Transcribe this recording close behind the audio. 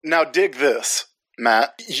Now dig this,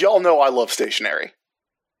 Matt. Y'all know I love stationery.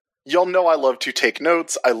 Y'all know I love to take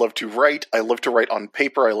notes. I love to write. I love to write on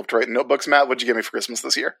paper. I love to write in notebooks. Matt, what'd you get me for Christmas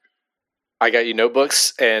this year? I got you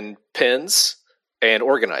notebooks and pens and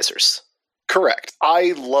organizers. Correct.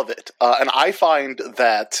 I love it. And I find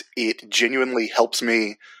that it genuinely helps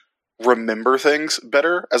me remember things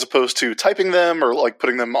better as opposed to typing them or like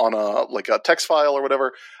putting them on a text file or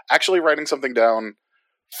whatever. Actually writing something down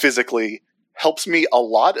physically helps me a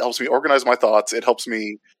lot. It helps me organize my thoughts. It helps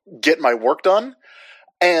me get my work done.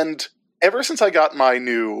 And ever since I got my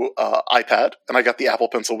new iPad and I got the Apple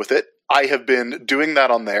Pencil with it, I have been doing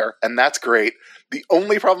that on there, and that's great. The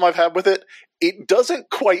only problem I've had with it, it doesn't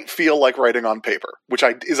quite feel like writing on paper, which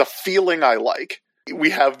is a feeling I like. We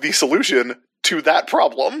have the solution to that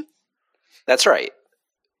problem. That's right.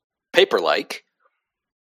 Paperlike,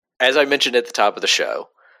 as I mentioned at the top of the show,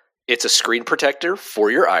 it's a screen protector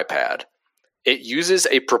for your iPad. It uses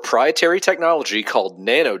a proprietary technology called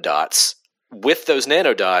nanodots. With those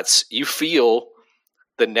nanodots, you feel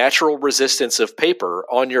the natural resistance of paper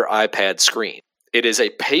on your iPad screen. It is a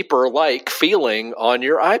paper-like feeling on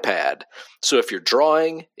your iPad. So if you're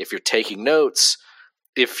drawing, if you're taking notes,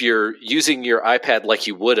 if you're using your iPad like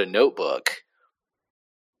you would a notebook,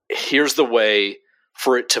 here's the way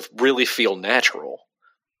for it to really feel natural.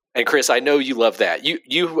 And Chris, I know you love that.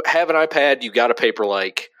 You have an iPad, you got a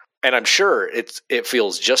Paperlike, and I'm sure it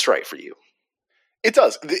feels just right for you. It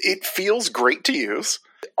does. It feels great to use.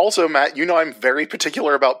 Also, Matt, you know I'm very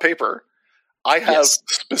particular about paper. I have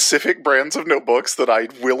specific brands of notebooks that I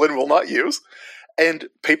will and will not use, and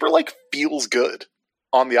Paperlike feels good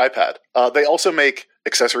on the iPad. They also make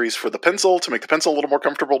accessories for the pencil to make the pencil a little more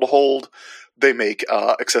comfortable to hold. They make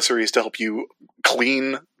accessories to help you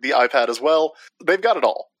clean the iPad as well. They've got it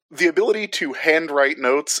all. The ability to handwrite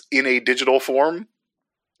notes in a digital form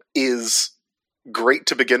is great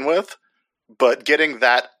to begin with, but getting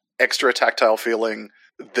that extra tactile feeling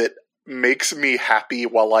that makes me happy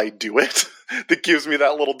while I do it, that gives me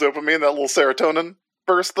that little dopamine, that little serotonin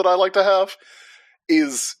burst that I like to have,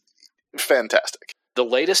 is fantastic. The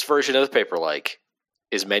latest version of the Paperlike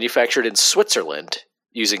is manufactured in Switzerland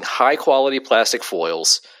using high-quality plastic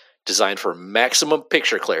foils designed for maximum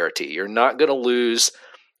picture clarity. You're not going to lose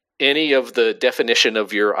any of the definition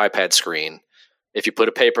of your iPad screen if you put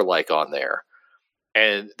a Paperlike on there.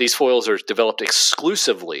 And these foils are developed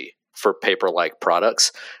exclusively for Paperlike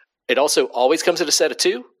products. It also always comes in a set of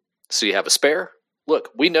 2, so you have a spare. Look,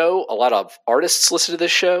 we know a lot of artists listen to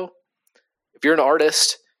this show. If you're an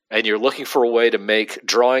artist and you're looking for a way to make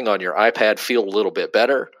drawing on your iPad feel a little bit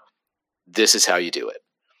better, this is how you do it.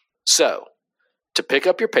 So, to pick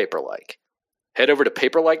up your Paperlike, head over to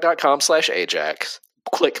paperlike.com/Ajax,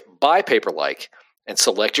 click Buy Paperlike, and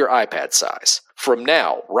select your iPad size. From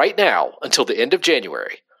now, right now, until the end of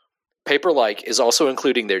January, Paperlike is also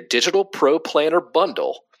including their Digital Pro Planner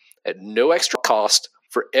bundle at no extra cost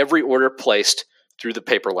for every order placed through the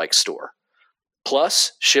Paperlike store.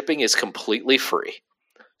 Plus, shipping is completely free.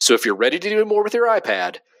 So if you're ready to do more with your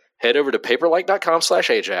iPad, head over to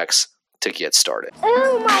paperlike.com/Ajax to get started.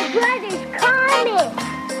 Oh my God, it's coming!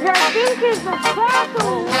 The Adventures of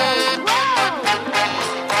Castle. Whoa!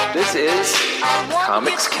 This is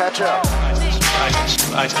Comics Catch Up. Hey,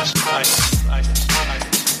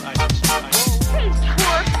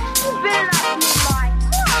 twerp, you better not be lying.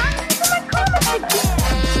 Come on, it's my comics again.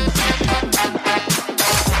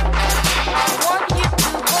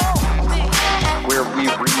 Where we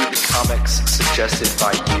read comics suggested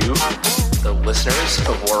by you, the listeners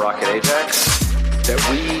of War Rocket Ajax, that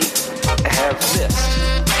we have missed.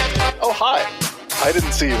 Oh, hi. I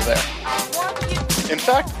didn't see you there. In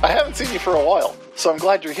fact, I haven't seen you for a while, so I'm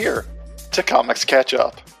glad you're here to Comics Catch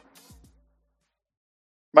Up.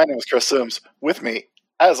 My name is Chris Sims. With me,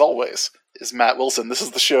 as always, is Matt Wilson. This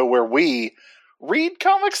is the show where we read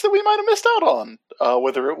comics that we might have missed out on,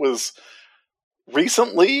 whether it was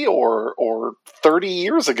recently or 30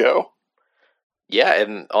 years ago. Yeah,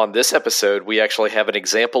 and on this episode, we actually have an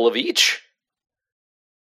example of each.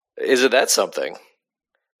 Isn't that something?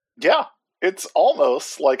 Yeah, it's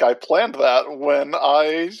almost like I planned that when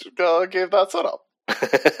I gave that setup.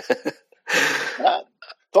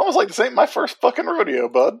 It's almost like this ain't my first fucking rodeo,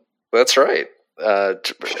 bud. That's right.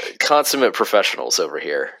 Consummate professionals over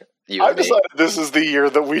here. I decided this is the year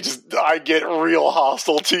that I get real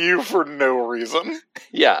hostile to you for no reason.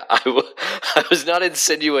 Yeah, I was not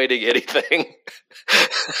insinuating anything.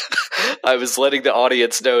 I was letting the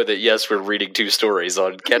audience know that, yes, we're reading 2 stories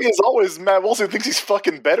on... As always, Matt Wilson thinks he's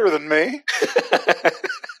fucking better than me.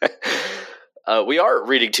 We are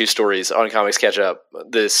reading 2 stories on Comics Catch Up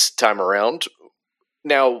this time around.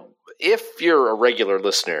 Now, if you're a regular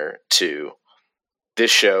listener to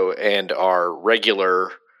this show and our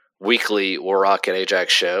regular weekly Warrock and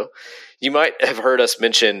Ajax show, you might have heard us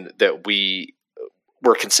mention that we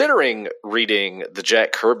were considering reading the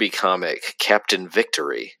Jack Kirby comic Captain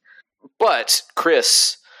Victory. But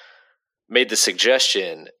Chris made the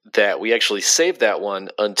suggestion that we actually save that one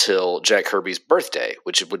until Jack Kirby's birthday,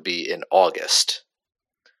 which would be in August.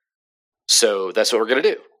 So that's what we're going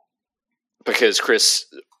to do. Because Chris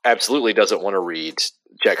absolutely doesn't want to read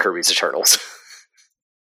Jack Kirby's Eternals.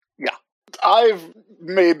 Yeah. I've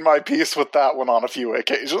made my peace with that one on a few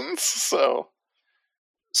occasions, so...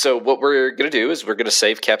 So what we're going to do is we're going to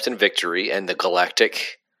save Captain Victory and the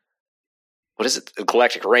Galactic... What is it? The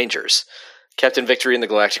Galactic Rangers. Captain Victory and the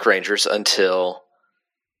Galactic Rangers until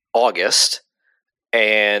August.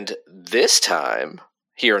 And this time,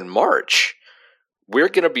 here in March, we're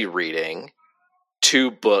going to be reading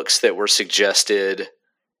 2 books that were suggested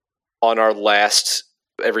on our last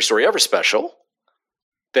Every Story Ever special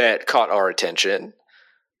that caught our attention.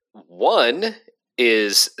 One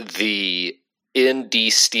is the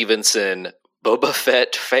N.D. Stevenson Boba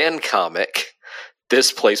Fett fan comic,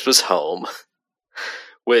 This Place Was Home,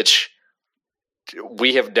 which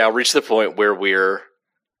we have now reached the point where we're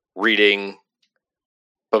reading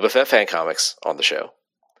Boba Fett fan comics on the show.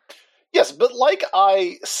 Yes, but like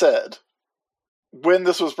I said when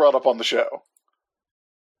this was brought up on the show,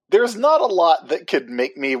 there's not a lot that could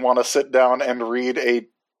make me want to sit down and read a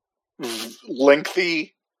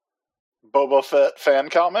lengthy Boba Fett fan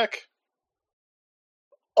comic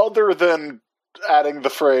other than adding the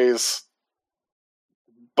phrase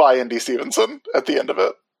by N.D. Stevenson at the end of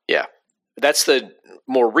it. Yeah. That's the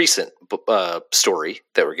more recent story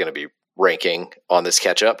that we're going to be ranking on this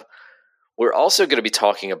catch-up. We're also going to be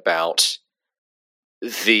talking about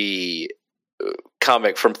the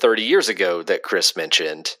comic from 30 years ago that Chris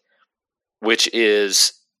mentioned, which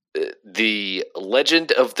is the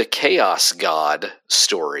Legend of the Chaos God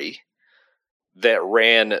story that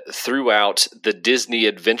ran throughout the Disney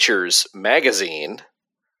Adventures magazine,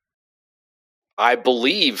 I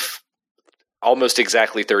believe, almost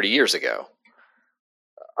exactly 30 years ago.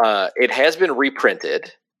 It has been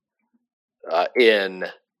reprinted in,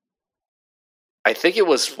 I think it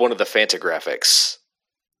was one of the Fantagraphics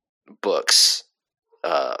books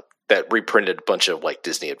that reprinted a bunch of like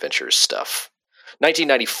Disney Adventures stuff.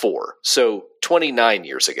 1994, so 29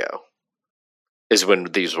 years ago is when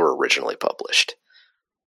these were originally published.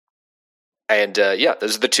 And yeah,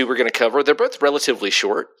 those are the 2 we're going to cover. They're both relatively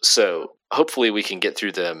short, so hopefully we can get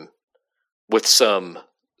through them with some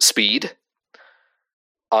speed.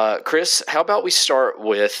 Chris, how about we start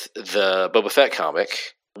with the Boba Fett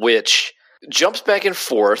comic, which jumps back and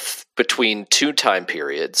forth between 2 time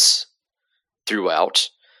periods throughout.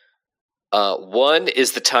 One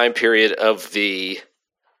is the time period of the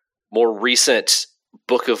more recent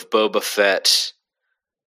Book of Boba Fett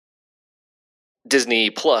Disney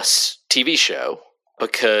Plus TV show,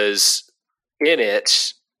 because in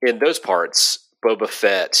those parts, Boba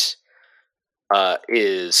Fett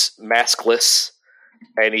is maskless,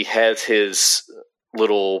 and he has his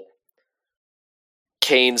little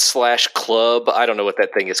cane/club. I don't know what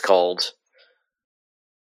that thing is called.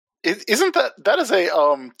 Isn't that is a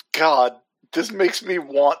God? This makes me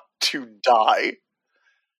want to die.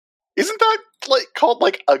 Isn't that called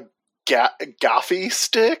a gaffy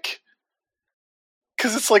stick?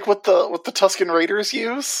 Because it's like what the Tusken Raiders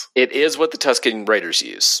use. It is what the Tusken Raiders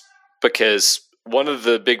use, because one of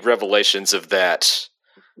the big revelations of that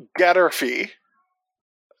Gatterfee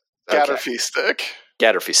stick.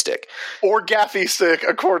 Gatterfee stick. Or gaffy stick,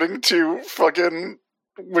 according to fucking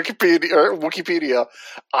Wikipedia.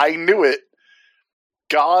 I knew it.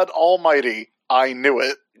 God almighty, I knew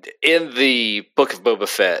it. In the Book of Boba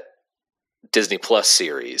Fett Disney Plus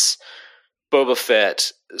series, Boba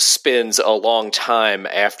Fett spends a long time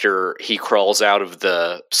after he crawls out of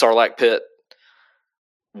the Sarlacc pit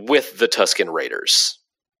with the Tusken Raiders.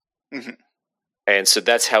 Mm-hmm. And so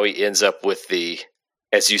that's how he ends up with the,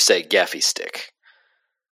 as you say, gaffy stick.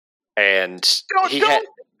 And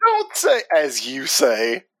don't say as you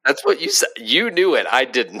say. That's what you said. You knew it. I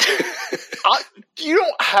didn't. You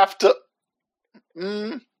don't have to.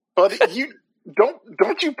 But you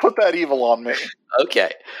don't you put that evil on me.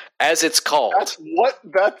 Okay. As it's called.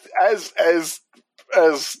 That's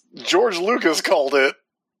as George Lucas called it.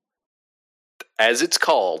 As it's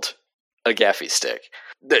called, a gaffy stick.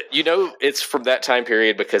 It's from that time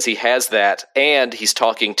period because he has that, and he's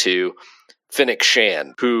talking to Fennec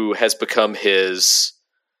Shan, who has become his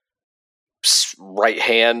right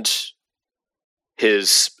hand,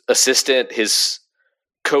 his assistant, his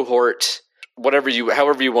cohort. however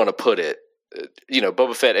you want to put it,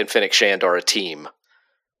 Boba Fett and Fennec Shand are a team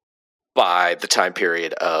by the time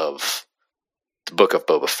period of the Book of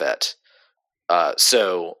Boba Fett.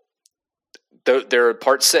 So there are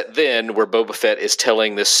parts set then where Boba Fett is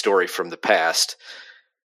telling this story from the past,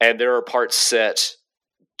 and there are parts set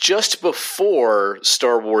just before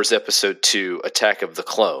Star Wars Episode 2, Attack of the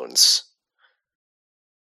Clones,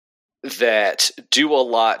 that do a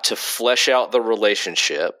lot to flesh out the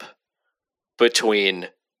relationship between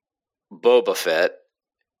Boba Fett,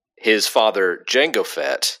 his father Jango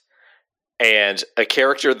Fett, and a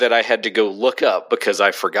character that I had to go look up because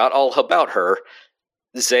I forgot all about her,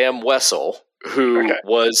 Zam Wesell, who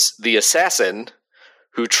was the assassin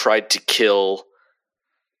who tried to kill,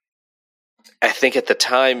 I think at the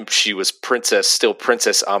time she was Princess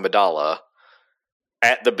Amidala,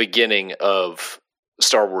 at the beginning of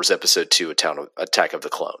Star Wars Episode 2, Attack of the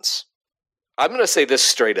Clones. I'm going to say this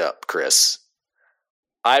straight up, Chris.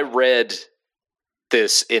 I read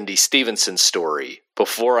this Indy Stevenson story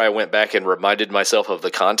before I went back and reminded myself of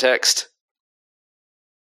the context,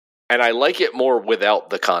 and I like it more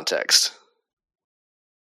without the context.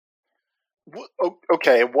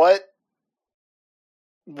 Okay, what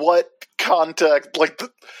context?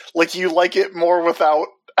 Like you like it more without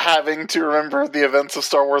having to remember the events of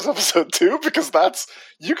Star Wars Episode 2? Because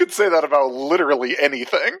you could say that about literally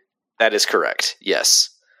anything. That is correct, yes.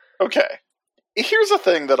 Okay. Here's a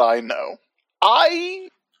thing that I know. I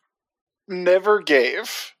never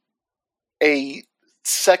gave a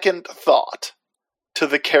second thought to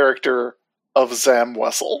the character of Zam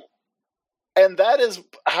Wesell. And that is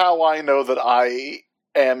how I know that I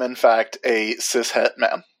am, in fact, a cishet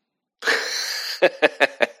man.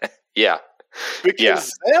 Yeah.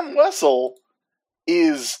 Because Zam Wesell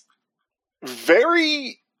is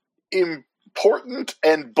very important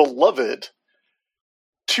and beloved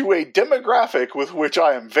to a demographic with which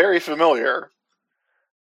I am very familiar,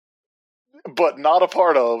 but not a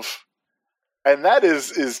part of, and that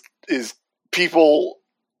is people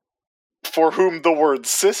for whom the word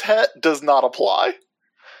cishet does not apply.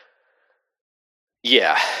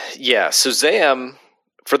 Yeah. So Zam,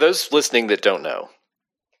 for those listening that don't know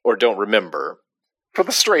or don't remember, for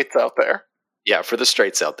the straights out there,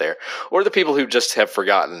 or the people who just have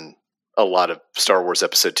forgotten a lot of Star Wars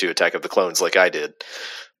Episode 2, Attack of the Clones, like I did.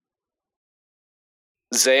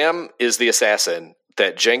 Zam is the assassin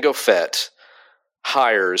that Jango Fett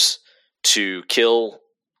hires to kill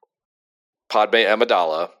Padme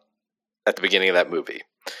Amidala at the beginning of that movie.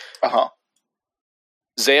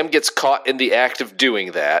 Zam gets caught in the act of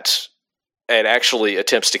doing that and actually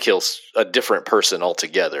attempts to kill a different person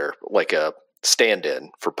altogether, like a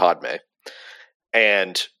stand-in for Padme,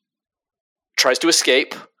 and tries to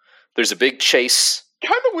escape. There's a big chase.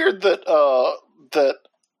 Kind of weird that that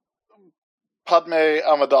Padme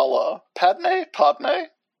Amidala, Padme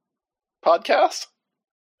podcast.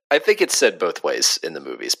 I think it's said both ways in the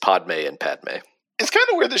movies, Padme and Padme. It's kind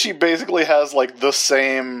of weird that she basically has like the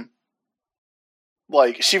same,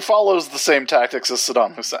 like she follows the same tactics as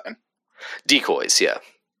Saddam Hussein. Decoys, yeah,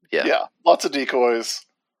 lots of decoys.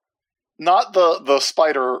 Not the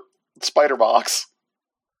spider box,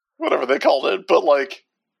 whatever they called it, but like,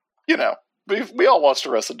 you know, we all watched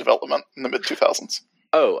Arrested Development in the mid-2000s.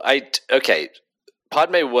 Oh, okay.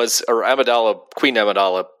 Padme was, or Amidala, Queen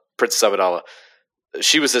Amidala, Princess Amidala,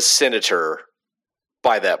 she was a senator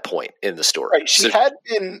by that point in the story. Right, she had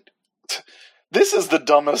been... This is the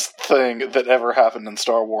dumbest thing that ever happened in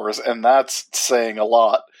Star Wars, and that's saying a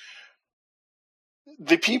lot.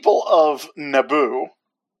 The people of Naboo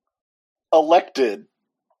elected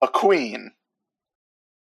a queen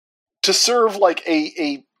to serve like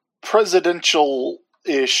a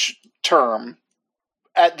presidential-ish term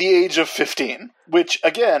at the age of 15, which,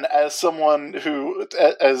 again, as someone who,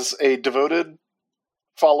 as a devoted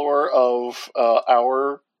follower of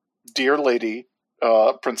our dear lady,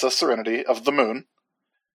 Princess Serenity of the Moon,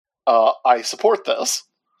 I support this.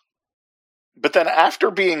 But then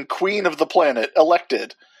after being queen of the planet,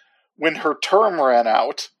 elected, when her term ran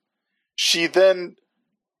out, she then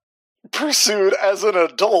pursued as an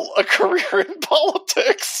adult a career in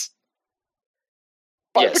politics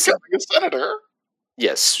by becoming a senator.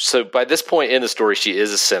 Yes, so by this point in the story, she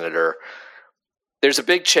is a senator. There's a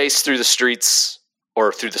big chase through the streets,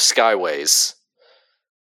 or through the skyways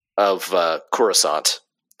of Coruscant,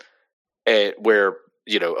 where,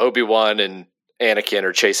 you know, Obi-Wan and Anakin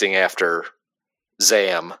are chasing after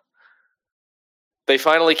Zam. They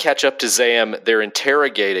finally catch up to Zam. They're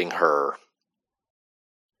interrogating her.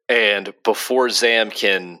 And before Zam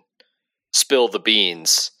can spill the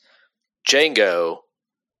beans, Jango,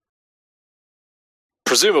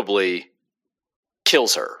 presumably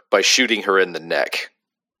kills her by shooting her in the neck.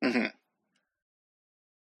 Mm-hmm.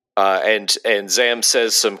 And Zam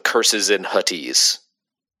says some curses in Huttese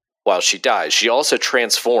while she dies. She also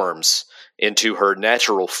transforms into her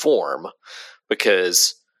natural form,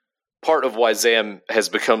 because part of why Zam has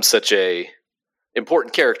become such a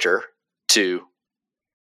important character to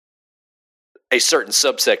a certain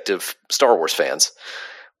subsect of Star Wars fans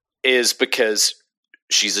is because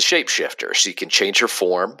she's a shapeshifter. She can change her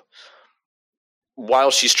form.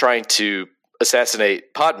 While she's trying to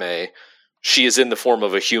assassinate Padme, she is in the form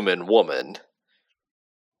of a human woman.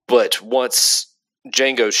 But once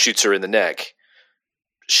Jango shoots her in the neck,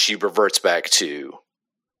 she reverts back to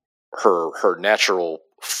her natural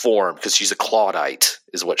form, because she's a Claudite,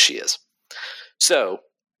 is what she is. So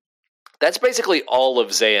that's basically all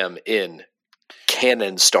of Zam in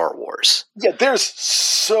canon Star Wars. Yeah, there's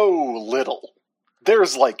so little.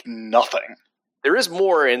 There's like nothing. There is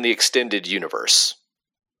more in the extended universe.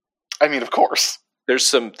 I mean, of course. There's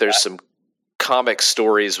some comic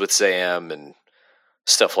stories with Zam and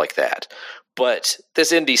stuff like that. But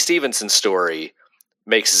this N.D. Stevenson story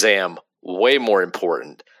makes Zam way more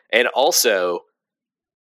important, and also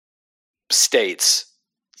states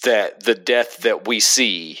that the death that we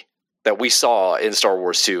saw in Star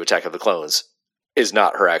Wars 2 Attack of the Clones is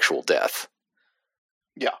not her actual death.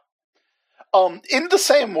 Yeah. In the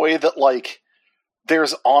same way that, like,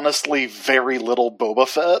 there's honestly very little Boba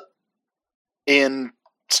Fett in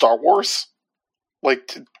Star Wars,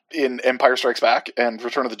 like in Empire Strikes Back and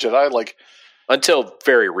Return of the Jedi, like, until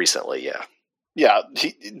very recently, yeah. Yeah,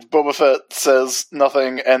 Boba Fett says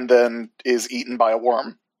nothing and then is eaten by a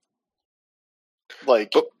worm.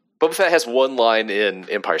 Like, Boba Fett has one line in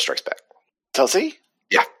Empire Strikes Back. Does he?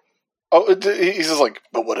 Yeah. Oh, he's just like,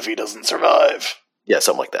 but what if he doesn't survive? Yeah,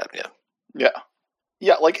 something like that, yeah. Yeah.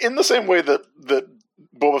 Yeah, like, in the same way that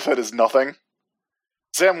Boba Fett is nothing,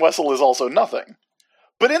 Zam Wesell is also nothing.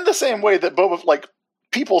 But in the same way that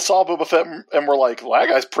people saw Boba Fett and were like, well, that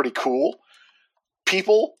guy's pretty cool.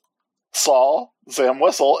 People saw Zam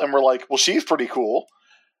Wesell and were like, well, she's pretty cool.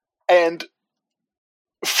 And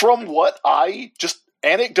from what I just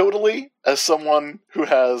anecdotally, as someone who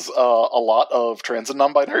has a lot of trans and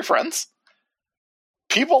non-binary friends,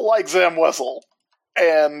 people like Zam Wesell.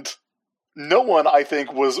 And no one, I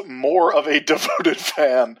think, was more of a devoted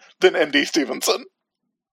fan than N.D. Stevenson.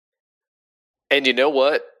 And you know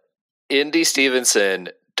what? N.D. Stevenson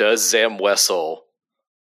does Zam Wesell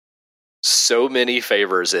so many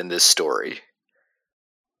favors in this story.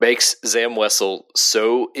 Makes Zam Wesell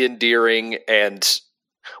so endearing, and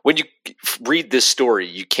when you read this story,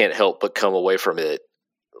 you can't help but come away from it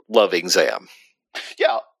loving Zam.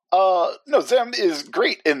 Yeah. No, Zam is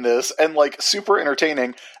great in this, and, like, super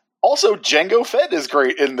entertaining. Also, Jango Fett is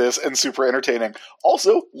great in this and super entertaining.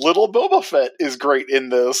 Also, Little Boba Fett is great in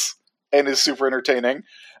this and is super entertaining.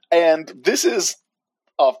 And this is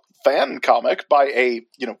a fan comic by a,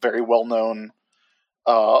 very well-known,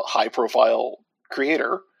 high-profile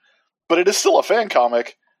creator. But it is still a fan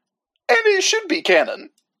comic, and it should be canon.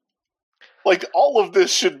 Like, all of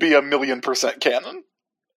this should be 1,000,000% canon.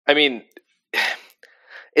 I mean,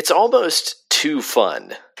 it's almost too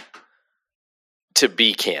fun to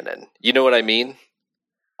be canon. You know what I mean?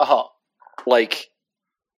 Uh-huh. Like,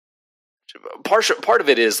 part of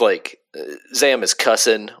it is, like, Zam is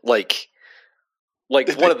cussing. Like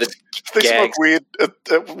one of the they gags, smoke weed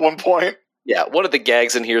at one point. Yeah, one of the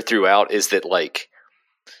gags in here throughout is that, like,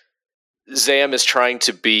 Zam is trying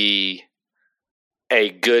to be a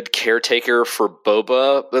good caretaker for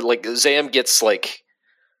Boba, but, like, Zam gets, like,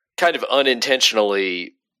 kind of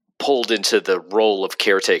unintentionally pulled into the role of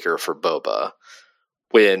caretaker for Boba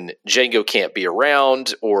when Jango can't be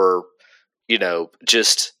around, or,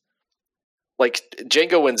 just, like,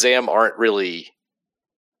 Jango and Zam aren't really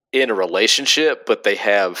in a relationship, but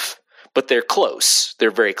they're close.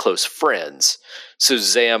 They're very close friends. So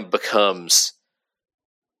Zam becomes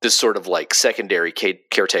this sort of, like, secondary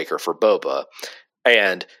caretaker for Boba.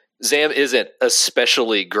 And Zam isn't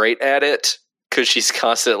especially great at it, because she's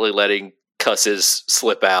constantly letting cusses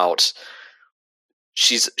slip out.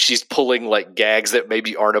 She's pulling, like, gags that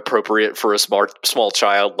maybe aren't appropriate for a small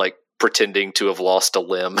child, like pretending to have lost a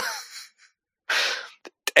limb.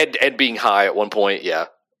 and being high at one point, yeah.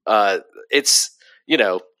 It's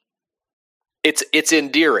it's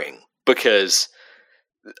endearing, because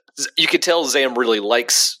you can tell Zam really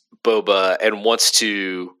likes Boba and wants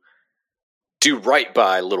to do right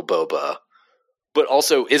by little Boba, but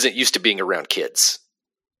also isn't used to being around kids.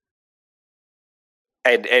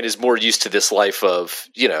 And is more used to this life of,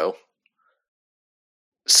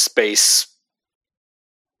 space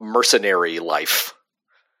mercenary life.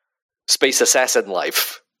 space assassin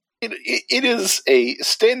life. It is a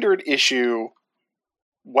standard issue,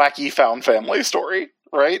 wacky found family story,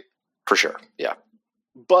 right? For sure, yeah.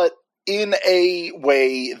 But in a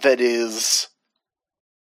way that is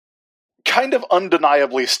kind of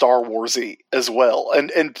undeniably Star Wars-y as well,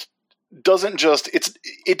 and doesn't just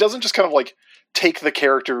it doesn't just kind of like take the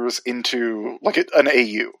characters into like an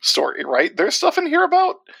AU story, right? There's stuff in here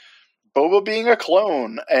about Boba being a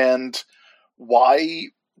clone and why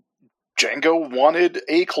Jango wanted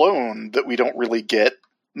a clone that we don't really get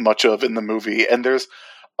much of in the movie, and there's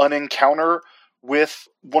an encounter with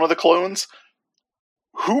one of the clones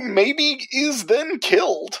who maybe is then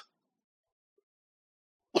killed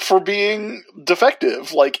for being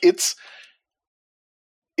defective. Like it's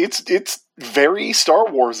very Star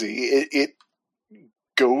Warsy. It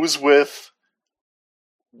goes with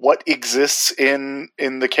what exists in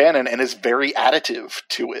the canon and is very additive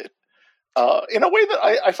to it, in a way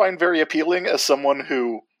that I find very appealing as someone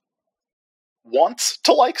who wants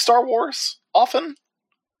to like Star Wars often.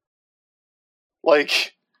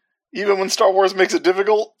 Like, even when Star Wars makes it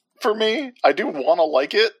difficult for me, I do want to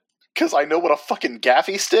like it, because I know what a fucking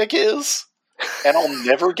gaffy stick is, and I'll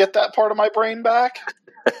never get that part of my brain back.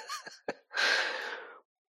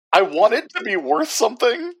 I want it to be worth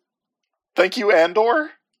something. Thank you, Andor.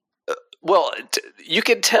 Well, you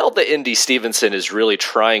can tell that Indy Stevenson is really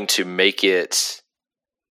trying to make it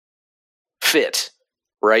fit,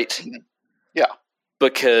 right? Yeah.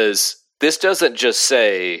 Because this doesn't just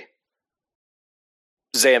say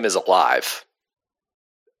Zam is alive.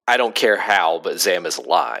 I don't care how, but Zam is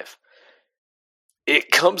alive.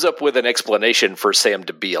 It comes up with an explanation for Sam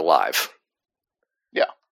to be alive.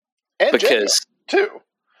 Yeah. And because Jango, too.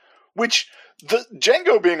 Which, the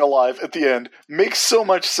Jango being alive at the end makes so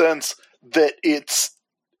much sense that it's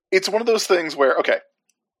one of those things where, okay,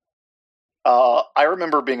 I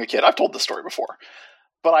remember being a kid. I've told this story before.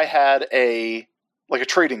 But I had a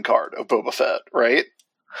trading card of Boba Fett, right?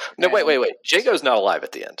 No, wait. Jango's not alive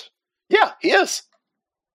at the end. Yeah, he is.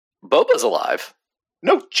 Boba's alive.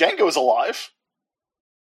 No, Jango's alive.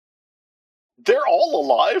 They're all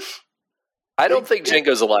alive. I don't think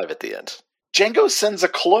Jango's alive at the end. Jango sends a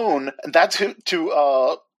clone, and that's who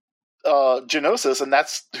to Geonosis, and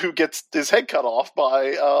that's who gets his head cut off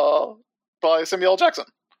by Samuel L. Jackson.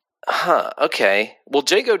 Huh. Okay. Well,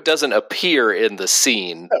 Jango doesn't appear in the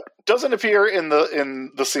scene. No, doesn't appear in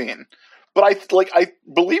the scene. But I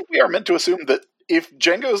believe we are meant to assume that if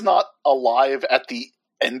Jango's not alive at the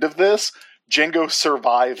end of this, Jango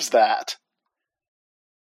survives that,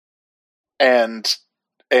 and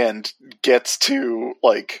gets to,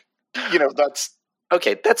 like, you know, that's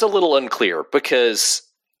okay. That's a little unclear, because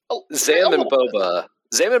Zam and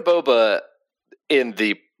Boba in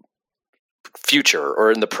the future,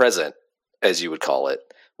 or in the present, as you would call it,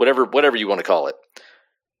 whatever you want to call it,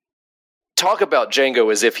 talk about Jango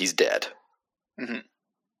as if he's dead. Mm-hmm.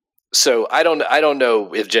 So I don't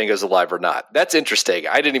know if Jango's alive or not. That's interesting.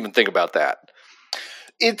 I didn't even think about that.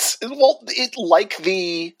 Like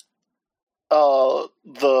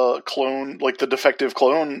the clone, like the defective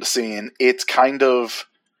clone scene. It's kind of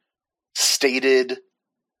stated,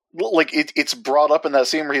 like it's brought up in that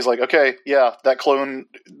scene where he's like, okay, yeah, that clone,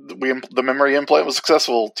 the memory implant was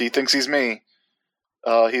successful. He thinks he's me.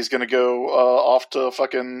 He's gonna go off to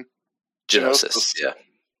fucking Geonosis, yeah.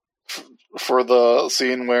 For the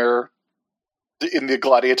scene where, in the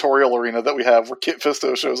gladiatorial arena that we have, where Kit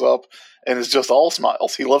Fisto shows up and is just all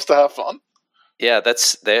smiles. He loves to have fun. Yeah,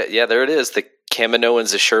 there it is. The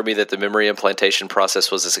Kaminoans assure me that the memory implantation process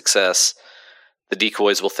was a success. The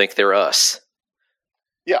decoys will think they're us.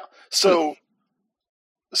 Yeah. So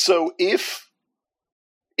if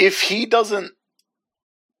he doesn't,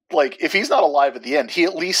 like, if he's not alive at the end, he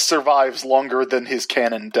at least survives longer than his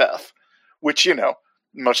canon death, which, you know,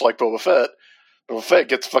 much like Boba Fett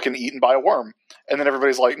gets fucking eaten by a worm. And then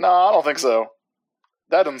everybody's like, nah, I don't think so.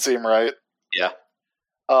 That doesn't seem right. Yeah.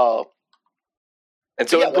 And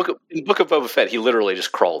so in Book of Boba Fett, he literally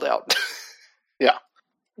just crawled out. Yeah.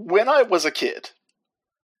 When I was a kid,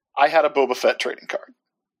 I had a Boba Fett trading card.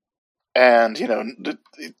 And, you know,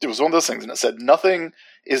 it was one of those things, and it said, nothing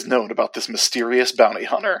is known about this mysterious bounty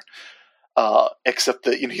hunter, except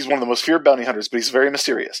that, you know, he's one of the most feared bounty hunters, but he's very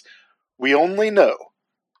mysterious. We only know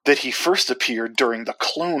that he first appeared during the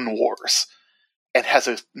Clone Wars, and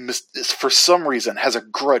for some reason, has a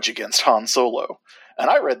grudge against Han Solo. And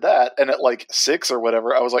I read that, and at like 6 or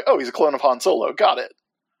whatever, I was like, oh, he's a clone of Han Solo. Got it.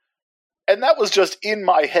 And that was just in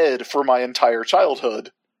my head for my entire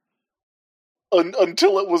childhood,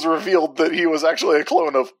 until it was revealed that he was actually a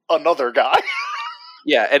clone of another guy.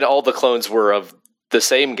 Yeah, and all the clones were of the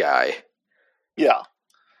same guy. Yeah.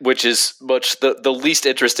 which is much the least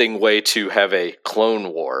interesting way to have a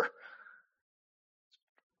clone war.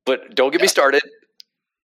 But don't get me started.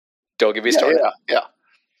 Don't get me started. Yeah.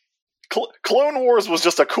 Clone Wars was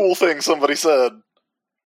just a cool thing somebody said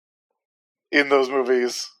in those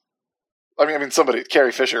movies. I mean,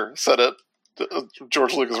 Carrie Fisher said it.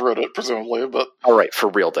 George Lucas wrote it, presumably. But all right, for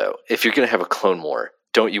real though, if you're going to have a clone war,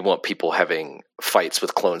 don't you want people having fights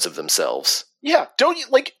with clones of themselves? Yeah, don't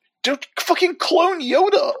fucking clone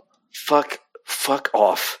Yoda. Fuck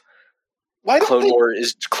off. Why don't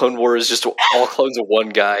Clone War is just all clones of one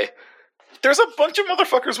guy. There's a bunch of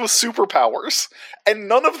motherfuckers with superpowers, and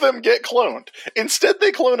none of them get cloned. Instead,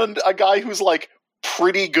 they clone a guy who's like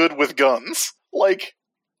pretty good with guns. Like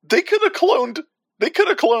they could have cloned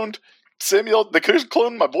Samuel. They could have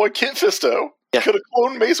cloned my boy Kit Fisto. Yeah. Could have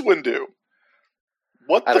cloned Mace Windu.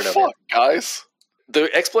 What the fuck, guys? The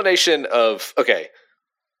explanation of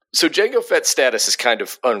so Jango Fett's status is kind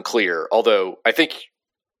of unclear. Although I think,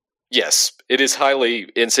 yes, it is highly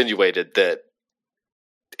insinuated that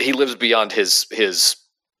he lives beyond his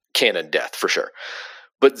canon death for sure.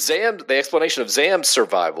 But the explanation of Zam's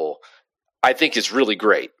survival, I think, is really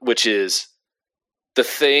great, which is the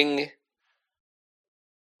thing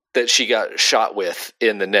that she got shot with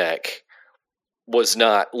in the neck was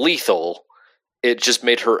not lethal. It just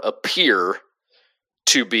made her appear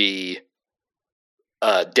to be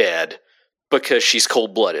dead because she's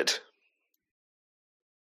cold-blooded,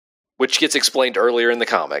 which gets explained earlier in the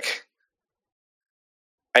comic.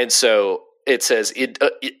 And so it says,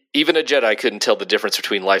 even a Jedi couldn't tell the difference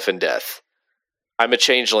between life and death. I'm a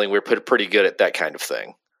changeling. We're pretty good at that kind of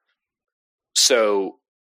thing. So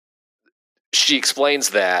she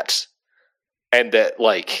explains that, and that,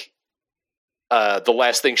 like, the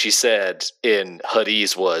last thing she said in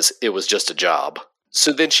Huttese was, it was just a job.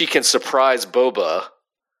 So then she can surprise Boba,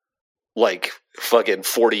 like, fucking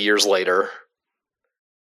 40 years later,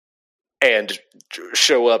 and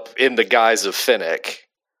show up in the guise of Fennec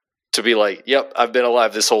to be like, yep, I've been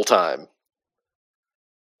alive this whole time.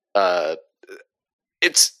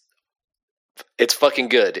 It's fucking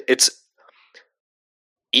good. It's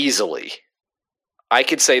easily, I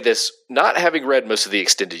could say this, not having read most of the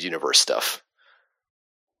extended universe stuff,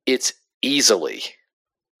 it's easily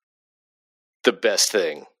the best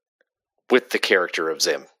thing with the character of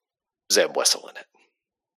Zam Wesell in it.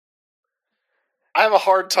 I have a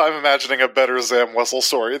hard time imagining a better Zam Wesell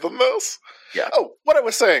story than this. Yeah. Oh, what I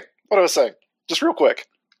was saying, just real quick.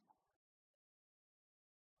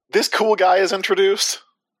 This cool guy is introduced,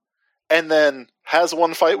 and then has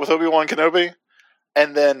one fight with Obi-Wan Kenobi,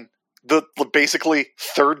 and then the basically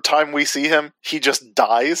third time we see him, he just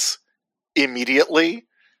dies immediately.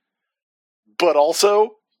 But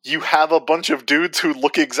also, you have a bunch of dudes who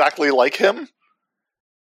look exactly like him.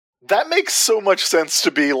 That makes so much sense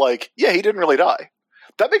to be like, yeah, he didn't really die.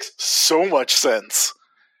 That makes so much sense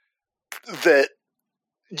that,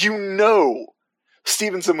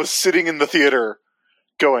 Stevenson was sitting in the theater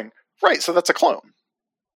going, right, so that's a clone.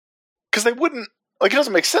 Because they wouldn't, it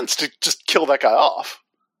doesn't make sense to just kill that guy off.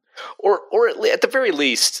 Or at the very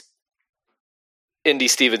least, Indy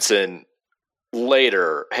Stevenson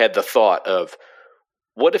later had the thought of,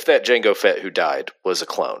 what if that Jango Fett who died was a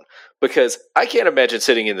clone? Because I can't imagine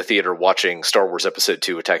sitting in the theater watching Star Wars Episode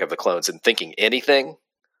 2 Attack of the Clones and thinking anything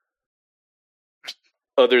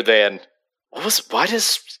other than, why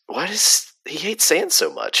does he hate sand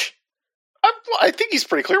so much? I think he's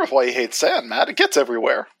pretty clear with why he hates sand, Matt. It gets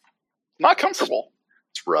everywhere. Not comfortable.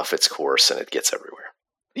 It's rough, it's coarse, and it gets everywhere.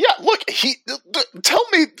 Yeah, look, tell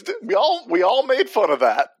me, we all made fun of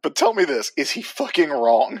that, but tell me this, is he fucking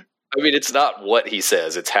wrong? I mean, it's not what he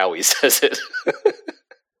says, it's how he says it.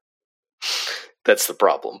 That's the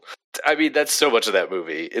problem. I mean, that's so much of that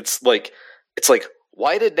movie. It's like,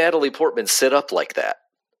 why did Natalie Portman sit up like that?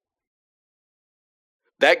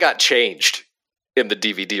 That got changed in the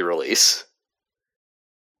DVD release.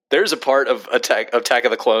 There's a part of Attack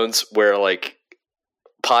of the Clones where, like,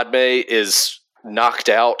 Padme is knocked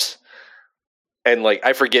out, and, like,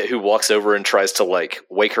 I forget who walks over and tries to, like,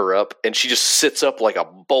 wake her up, and she just sits up like a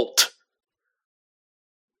bolt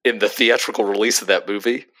in the theatrical release of that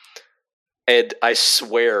movie. And I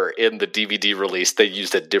swear in the DVD release they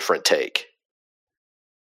used a different take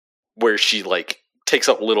where she, like, takes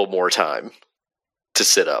up a little more time to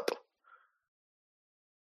sit up.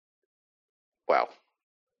 Wow.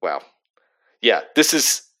 Yeah, this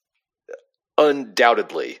is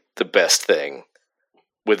undoubtedly the best thing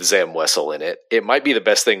with Zam Wesell in it. It might be the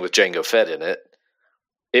best thing with Jango Fett in it.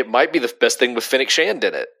 It might be the best thing with Fennec Shand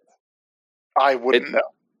in it. I wouldn't know.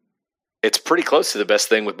 It's pretty close to the best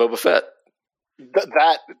thing with Boba Fett.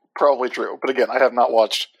 That probably true. But again, I have not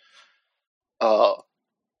watched BOFA.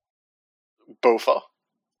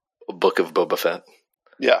 A Book of Boba Fett.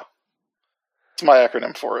 Yeah. It's my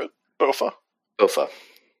acronym for it. BOFA. BOFA.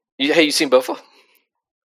 Hey, you seen BOFA?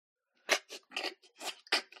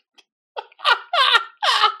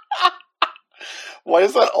 Why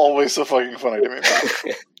is that always so fucking funny to me, man?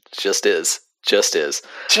 Just is. Just is.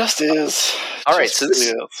 All right, Just so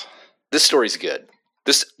is. this story's good.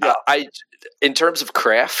 Yeah. I in terms of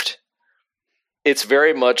craft, it's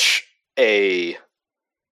very much a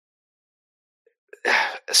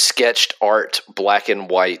sketched art, black and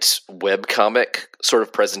white webcomic sort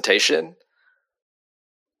of presentation.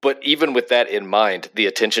 But even with that in mind, the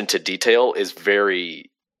attention to detail is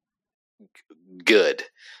very good.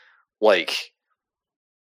 Like,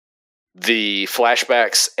 the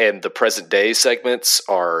flashbacks and the present day segments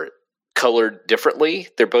are colored differently.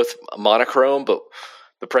 They're both monochrome, but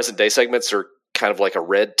the present day segments are kind of like a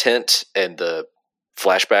red tint, and the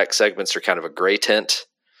flashback segments are kind of a gray tint.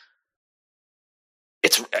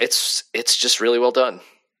 It's just really well done.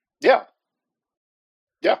 Yeah.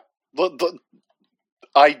 Yeah.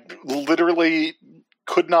 I literally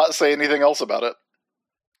could not say anything else about it.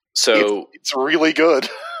 So it's really good.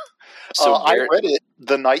 So I read it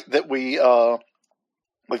the night that we were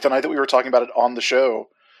talking about it on the show.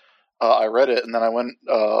 I read it, and then I went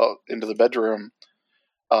into the bedroom,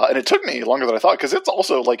 and it took me longer than I thought, because it's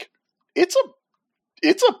also like it's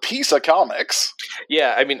a piece of comics.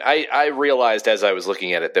 Yeah, I mean, I realized as I was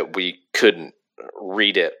looking at it that we couldn't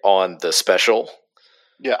read it on the special.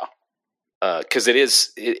 Yeah, because it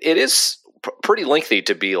is pretty lengthy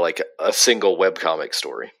to be like a single webcomic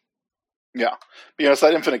story. Yeah, it's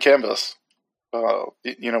that infinite canvas.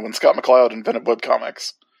 When Scott McCloud invented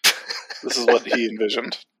webcomics, this is what he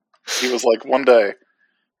envisioned. He was like, one day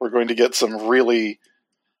we're going to get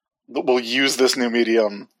we'll use this new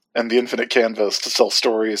medium and the infinite canvas to tell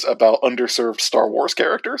stories about underserved Star Wars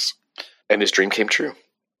characters. And his dream came true.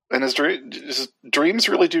 And his dreams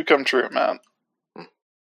really do come true, man.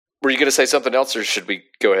 Were you going to say something else, or should we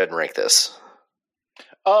go ahead and rank this?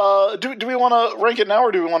 Do we want to rank it now,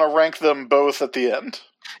 or do we want to rank them both at the end?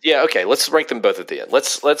 Yeah, okay. Let's rank them both at the end.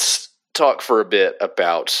 Let's talk for a bit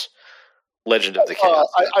about Legend of the Chaos.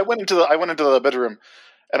 I went into the bedroom,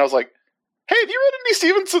 and I was like, "Hey, have you read any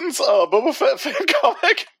Stevenson's Boba Fett fan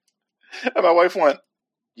comic?" And my wife went,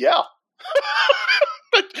 "Yeah."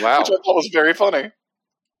 Wow, which I thought was very funny.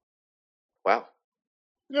 Wow.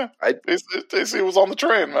 Yeah, Stacey was on the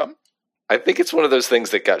train, man. I think it's one of those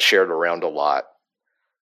things that got shared around a lot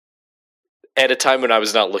at a time when I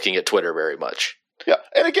was not looking at Twitter very much. Yeah,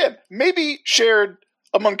 and again, maybe shared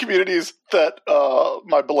among communities that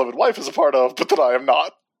my beloved wife is a part of, but that I am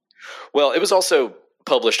not. Well, it was also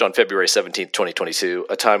published on February 17th, 2022,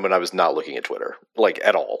 a time when I was not looking at Twitter, like,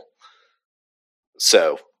 at all.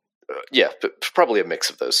 So, yeah, probably a mix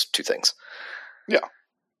of those two things. Yeah.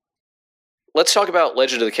 Let's talk about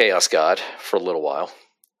Legend of the Chaos God for a little while.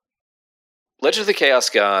 Legend of the Chaos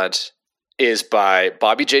God is by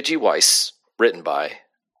Bobby J.G. Weiss, written by,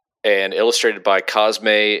 and illustrated by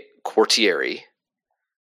Cosme Quartieri.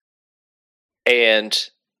 And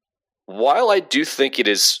while I do think it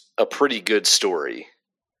is a pretty good story,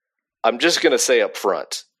 I'm just going to say up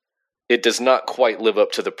front, it does not quite live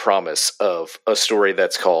up to the promise of a story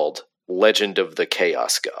that's called Legend of the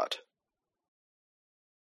Chaos God.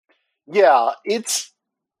 Yeah, it's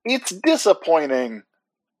disappointing,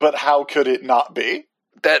 but how could it not be?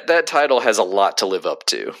 That title has a lot to live up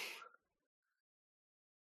to.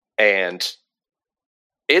 And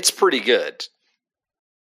it's pretty good.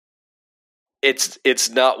 It's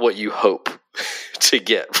not what you hope to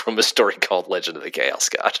get from a story called Legend of the Chaos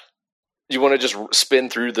God. You want to just spin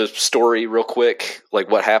through the story real quick? Like,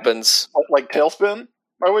 what happens? Like Tailspin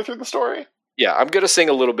my way through the story? Yeah, I'm going to sing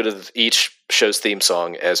a little bit of each show's theme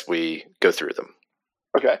song as we go through them.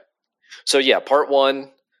 Okay. So yeah, part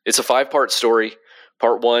 1, it's a 5-part story.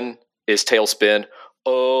 Part 1 is Tailspin.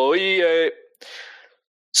 Oh yeah.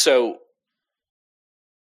 So,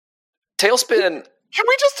 Tailspin... Can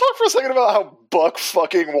we just talk for a second about how buck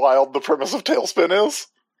fucking wild the premise of Tailspin is?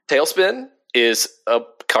 Tailspin is a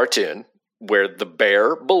cartoon where the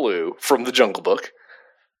bear Baloo from the Jungle Book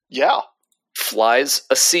flies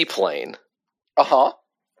a seaplane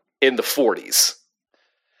in the 40s.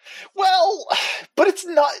 Well, but it's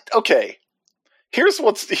not... Okay.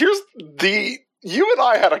 You and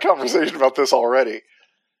I had a conversation about this already.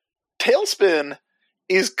 Tailspin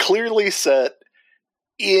is clearly set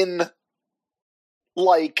in,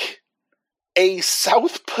 like, a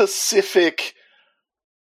South Pacific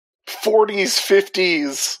 40s,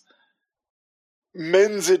 50s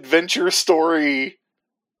men's adventure story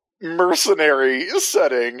mercenary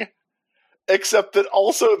setting, except that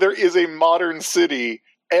also there is a modern city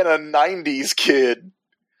and a 90s kid.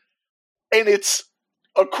 And it's,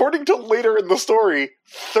 according to later in the story,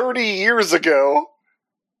 30 years ago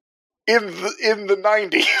in the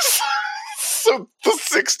 90s. So the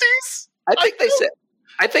 60s? I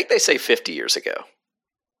think they say 50 years ago.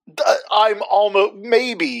 I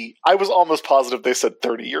was almost positive they said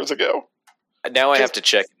 30 years ago. Now I have to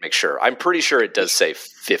check and make sure. I'm pretty sure it does say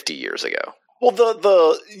 50 years ago. Well,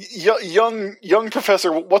 the young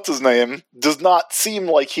professor, what's his name, does not seem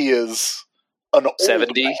like he is an old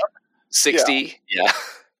 70, man. 60. Yeah.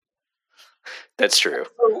 That's true.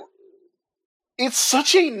 So, it's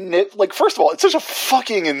such a first of all, it's such a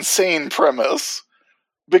fucking insane premise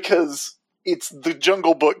because it's the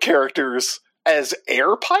Jungle Book characters as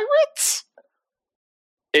air pirates.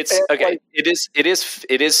 It's and, okay. It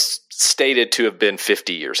is stated to have been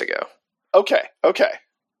 50 years ago. Okay.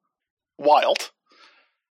 Wild.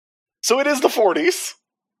 So it is the 40s.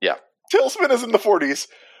 Yeah. Tailspin is in the 40s.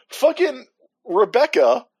 Fucking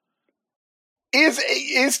Rebecca is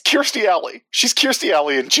Kirstie Alley. She's Kirstie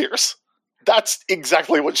Alley in Cheers. That's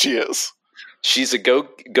exactly what she is. She's a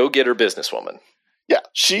go-getter businesswoman. Yeah,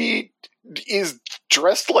 she is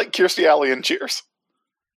dressed like Kirstie Alley in Cheers.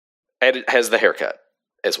 And it has the haircut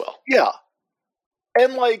as well. Yeah.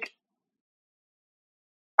 And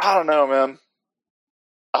I don't know, man.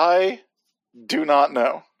 I do not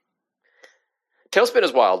know. Tailspin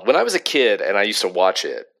is wild. When I was a kid and I used to watch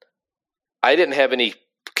it, I didn't have any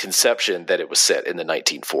conception that it was set in the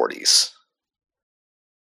 1940s.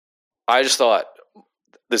 I just thought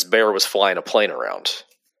this bear was flying a plane around.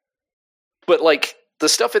 But the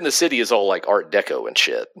stuff in the city is all Art Deco and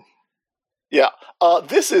shit. Yeah.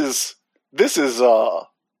 This is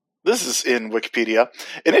in Wikipedia.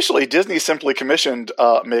 Initially, Disney simply commissioned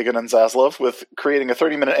Megan and Zaslav with creating a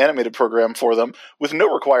 30-minute animated program for them with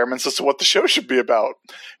no requirements as to what the show should be about.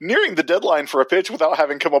 Nearing the deadline for a pitch without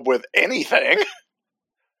having come up with anything,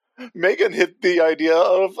 Megan hit the idea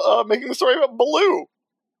of making the story about Baloo,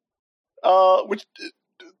 which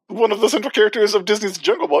one of the central characters of Disney's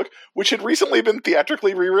Jungle Book, which had recently been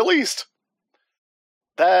theatrically re-released.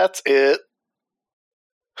 That's it.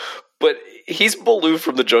 But he's Baloo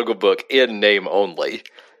from the Jungle Book in name only.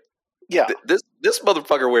 Yeah. This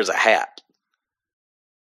motherfucker wears a hat.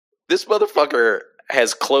 This motherfucker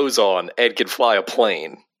has clothes on and can fly a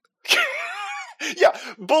plane. Yeah,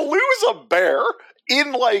 Baloo's a bear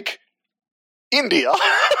in India.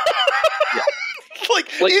 Yeah.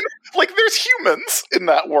 There's humans in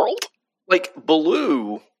that world.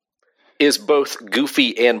 Baloo is both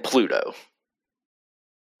Goofy and Pluto.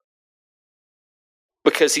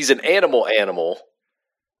 Because he's an animal,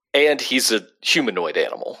 and he's a humanoid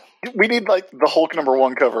animal. We need the Hulk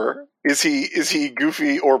 #1 cover. Is he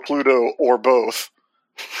Goofy or Pluto or both?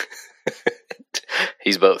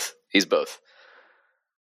 He's both.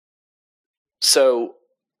 So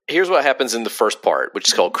here's what happens in the first part, which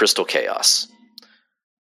is called Crystal Chaos.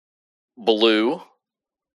 Baloo,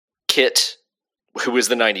 Kit, who is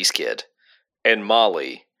the 90s kid, and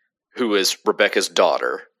Molly, who is Rebecca's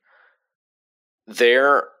daughter,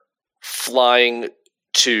 they're flying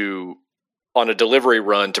on a delivery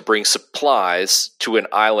run to bring supplies to an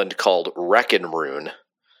island called Rackenroon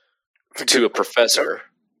to a professor.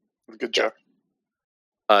 Good job.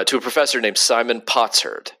 To a professor named Simon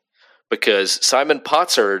Potsherd. Because Simon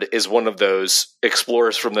Potsherd is one of those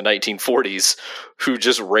explorers from the 1940s who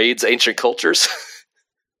just raids ancient cultures.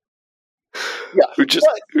 Yeah.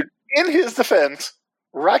 In his defense,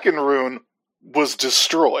 Rackenroon was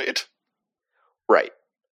destroyed. Right.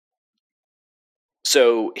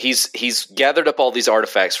 So he's gathered up all these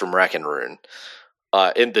artifacts from Rackenroon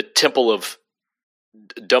in the Temple of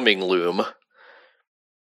Dummingloom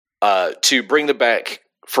to bring them back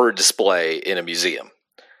for a display in a museum.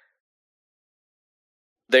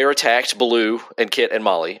 They are attacked. Baloo and Kit and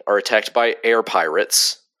Molly are attacked by air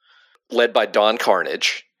pirates led by Don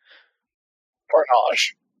Carnage.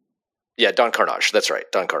 Carnage. Yeah, Don Carnage. That's right,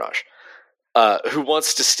 Don Carnage. Who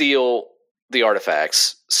wants to steal the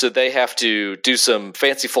artifacts, so they have to do some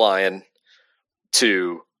fancy flying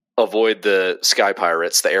to avoid the sky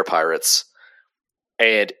pirates, the air pirates.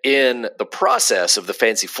 And in the process of the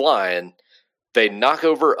fancy flying, they knock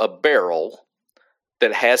over a barrel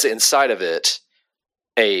that has inside of it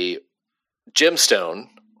a gemstone,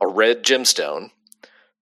 a red gemstone,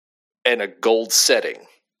 and a gold setting.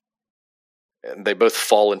 And they both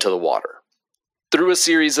fall into the water. Through a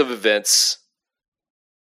series of events,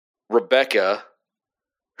 Rebecca,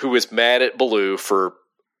 who is mad at Baloo for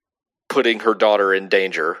putting her daughter in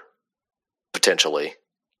danger, potentially,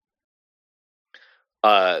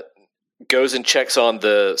 goes and checks on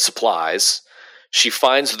the supplies. She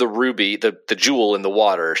finds the ruby, the jewel in the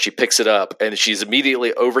water. She picks it up, and she's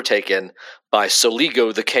immediately overtaken by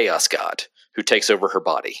Soligo, the Chaos God, who takes over her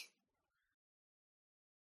body.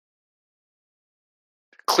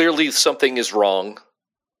 Clearly, something is wrong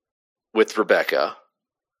with Rebecca.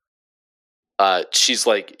 She's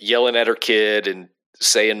like yelling at her kid and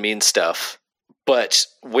saying mean stuff. But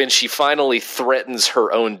when she finally threatens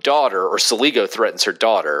her own daughter, or Soligo threatens her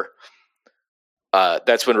daughter,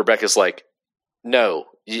 that's when Rebecca's like, "No,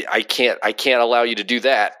 I can't allow you to do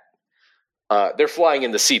that." They're flying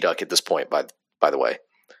in the Sea Duck at this point, by the way.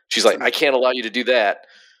 She's like, "I can't allow you to do that,"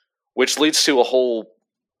 which leads to a whole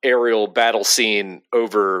aerial battle scene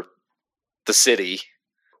over the city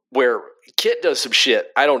where Kit does some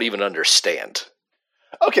shit I don't even understand.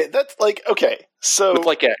 Okay, that's like, okay, so... With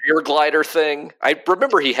like an air glider thing. I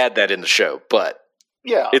remember he had that in the show, but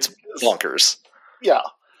yeah, it's bonkers. Yeah.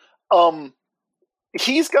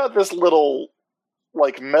 He's got this little,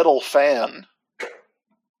 like, metal fan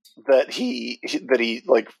that he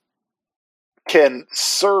like, can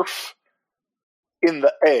surf in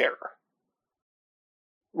the air.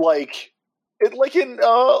 Like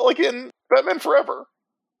in Batman Forever.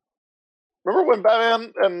 Remember when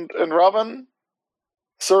Batman and Robin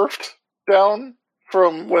surfed down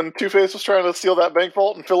from when Two-Face was trying to steal that bank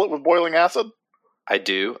vault and fill it with boiling acid? I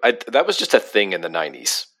do. That was just a thing in the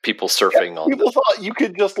 90s. People surfing on people thought you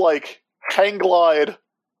could just, like, hang glide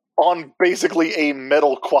on basically a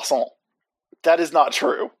metal croissant. That is not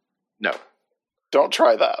true. No. Don't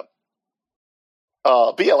try that.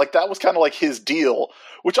 But yeah, like, that was kind of like his deal,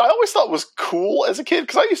 which I always thought was cool as a kid,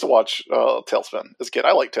 because I used to watch Tailspin as a kid.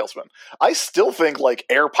 I like Tailspin. I still think, like,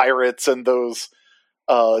 Air Pirates and those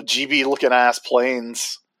GB-looking ass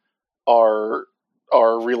planes are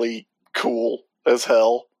really cool as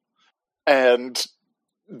hell. And,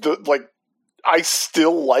 I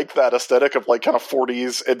still like that aesthetic of, like, kind of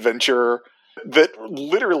 40s adventure that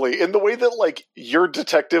literally, in the way that, like, your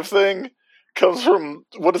detective thing comes from,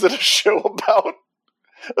 what is it, a show about?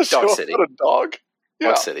 A show Dog City. about a dog? Yeah.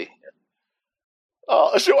 Dog City.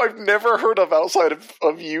 A show I've never heard of outside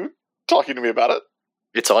of you talking to me about it.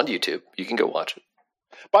 It's on YouTube. You can go watch it.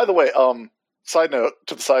 By the way, side note,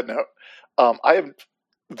 I have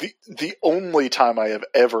the only time I have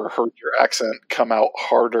ever heard your accent come out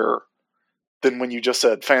harder than when you just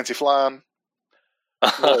said fancy flying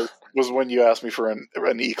was when you asked me for an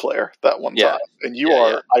eclair that one time. And you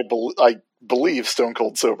are, I believe, stone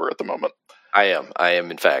cold sober at the moment. I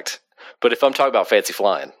am in fact. But if I'm talking about fancy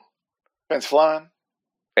flying. I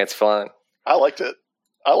liked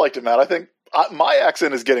it, Matt. I think my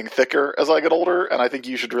accent is getting thicker as I get older, and I think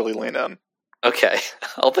you should really lean in. Okay,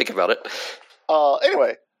 I'll think about it.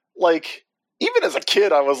 Anyway, like, even as a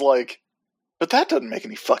kid, I was like, but that doesn't make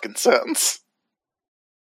any fucking sense.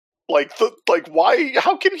 Like, why?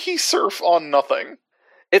 How can he surf on nothing?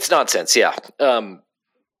 It's nonsense, yeah.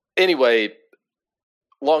 Anyway,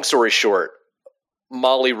 long story short,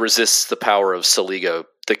 Molly resists the power of Soligo,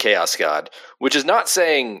 the Chaos God, which is not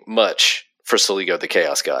saying much for Soligo, the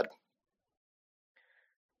Chaos God.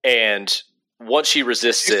 And once she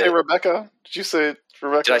resists Did you say Rebecca? Did you say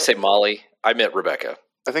Rebecca? Did I say Molly? I meant Rebecca.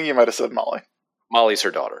 I think you might have said Molly. Molly's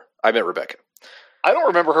her daughter. I meant Rebecca. I don't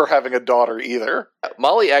remember her having a daughter either.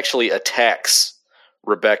 Molly actually attacks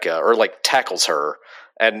Rebecca, or like tackles her,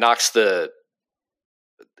 and knocks the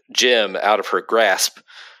gem out of her grasp,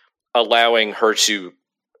 allowing her to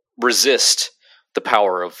resist the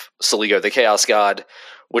power of Soligo, the Chaos God,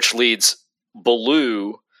 which leads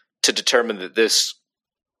Baloo to determine that this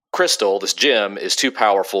crystal, this gem, is too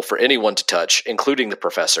powerful for anyone to touch, including the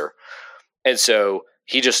professor. And so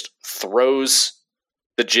he just throws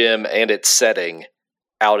the gem and its setting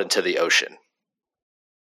out into the ocean,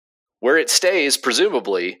 where it stays,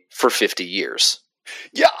 presumably, for 50 years.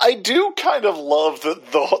 Yeah, I do kind of love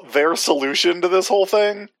that their solution to this whole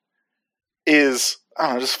thing is, I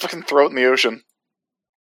don't know, just fucking throw it in the ocean.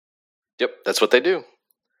 Yep, that's what they do.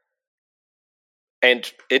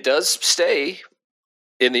 And it does stay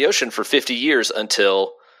in the ocean for 50 years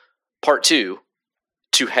until part 2,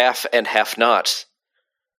 To Half and Half Not,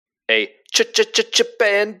 a Chip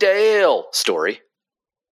and Dale story,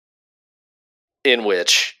 in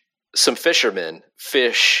which some fishermen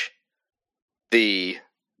fish the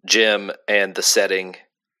gem and the setting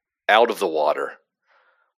out of the water,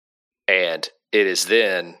 and it is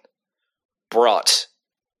then brought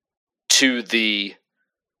to the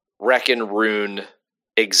Rack and Rune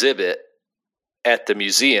exhibit at the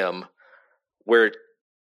museum, where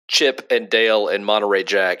Chip and Dale and Monterey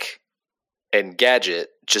Jack and Gadget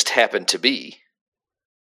just happen to be,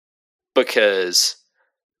 because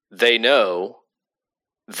they know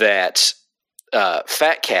that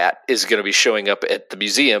Fat Cat is going to be showing up at the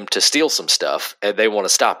museum to steal some stuff, and they want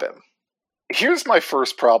to stop him. Here's my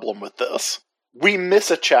first problem with this. We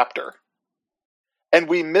miss a chapter. And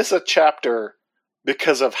we miss a chapter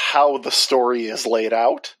because of how the story is laid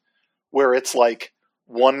out, where it's like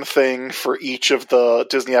one thing for each of the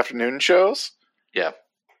Disney afternoon shows. Yeah.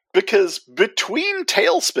 Because between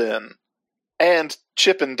Tailspin and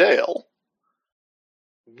Chip and Dale,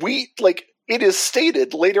 it is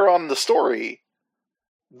stated later on in the story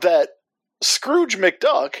that Scrooge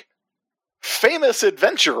McDuck, famous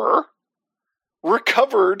adventurer,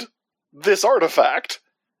 recovered this artifact.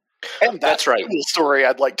 And that's right. Cool story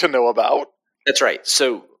I'd like to know about. That's right.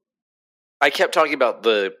 So I kept talking about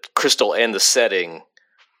the crystal and the setting.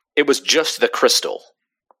 It was just the crystal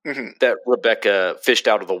that Rebecca fished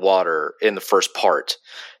out of the water in the first part.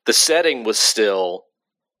 The setting was still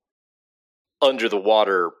under the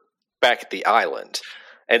water back at the island.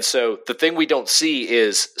 And so the thing we don't see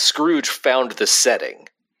is Scrooge found the setting.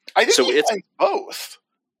 I think he finds both.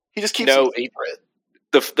 He just keeps it secret.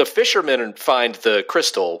 The fishermen find the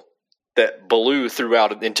crystal that Baloo threw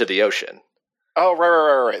out into the ocean. Oh,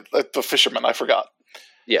 right. The fisherman, I forgot.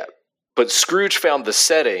 Yeah. But Scrooge found the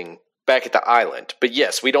setting back at the island. But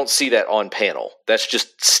yes, we don't see that on panel. That's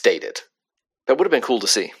just stated. That would have been cool to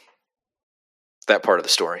see. That part of the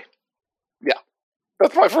story. Yeah.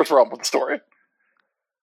 That's my first problem with the story.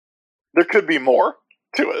 There could be more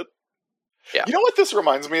to it. Yeah. You know what this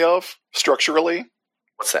reminds me of, structurally?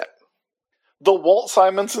 What's that? The Walt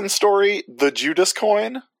Simonson story, The Judas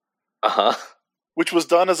Coin. Uh-huh. Which was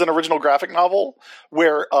done as an original graphic novel,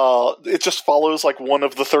 where it just follows like one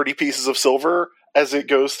of the 30 pieces of silver as it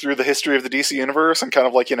goes through the history of the DC universe and kind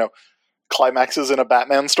of like, climaxes in a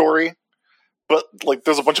Batman story. But like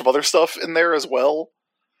there's a bunch of other stuff in there as well.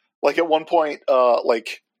 Like at one point,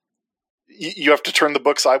 you have to turn the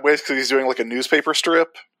book sideways because he's doing like a newspaper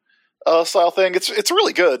strip style thing. It's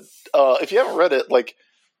really good. If you haven't read it, like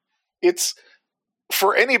it's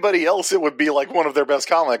for anybody else, it would be like one of their best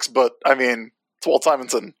comics. But I mean, it's Walt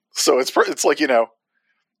Simonson, so it's like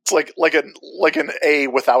it's like an A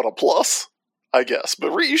without a plus, I guess.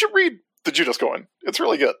 But you should read The Judas Coin. It's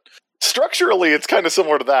really good. Structurally, it's kind of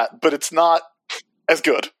similar to that, but it's not as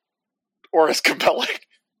good or as compelling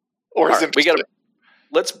or as interesting.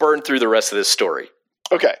 Let's burn through the rest of this story.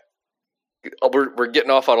 Okay. We're getting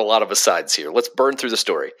off on a lot of asides here. Let's burn through the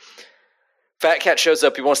story. Fat Cat shows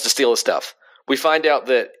up. He wants to steal his stuff. We find out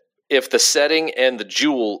that if the setting and the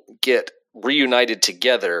jewel get reunited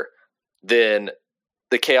together, then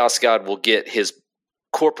the Chaos God will get his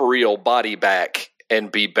corporeal body back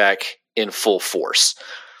and be back in full force.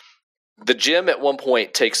 The gem at one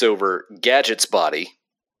point takes over Gadget's body,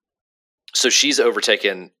 so she's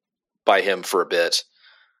overtaken by him for a bit.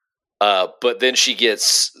 But then she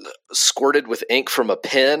gets squirted with ink from a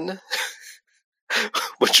pen,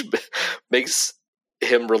 which makes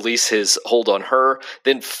him release his hold on her.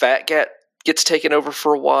 Then Fat Cat gets taken over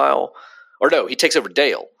for a while. Or no, he takes over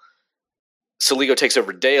Dale. Saligo takes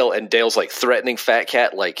over Dale, and Dale's like threatening Fat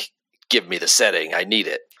Cat, like, give me the setting, I need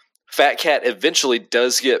it. Fat Cat eventually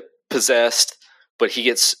does get possessed, but he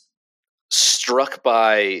gets struck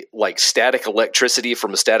by like static electricity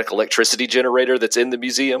from a static electricity generator that's in the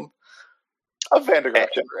museum. A Van de Graaff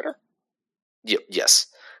generator. Yes.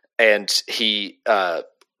 And he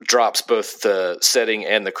drops both the setting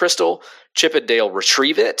and the crystal. Chip and Dale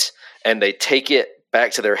retrieve it, and they take it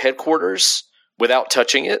back to their headquarters without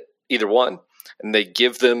touching it, either one. And they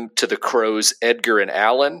give them to the crows, Edgar and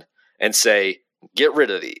Alan, and say, get rid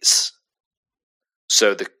of these.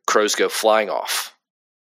 So the crows go flying off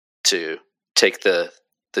to take the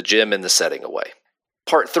gem and the setting away.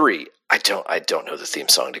 Part 3. I don't know the theme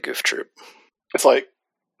song to Goof Troop. I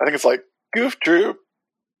think it's like Goof Troop.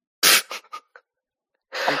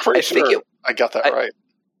 I'm pretty sure I got that right.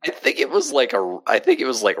 I think it was like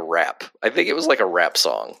rap. I think it was like a rap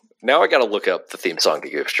song. Now I got to look up the theme song to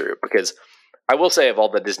Goof Troop, because I will say of all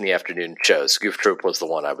the Disney afternoon shows, Goof Troop was the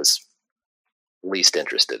one I was least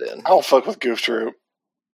interested in. I don't fuck with Goof Troop.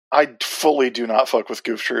 I fully do not fuck with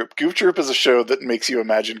Goof Troop. Goof Troop is a show that makes you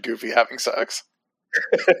imagine Goofy having sex.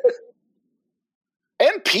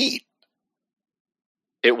 And Pete.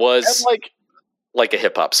 It was like a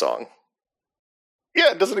hip-hop song.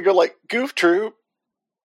 Yeah, doesn't it go like, Goof Troop?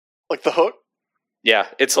 Like the hook? Yeah,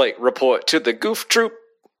 it's like, report to the Goof Troop.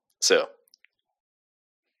 So,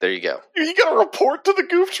 there you go. You gotta report to the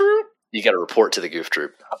Goof Troop? You gotta report to the Goof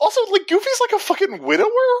Troop. Also, like, Goofy's like a fucking widower?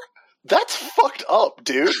 That's fucked up,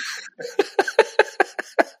 dude.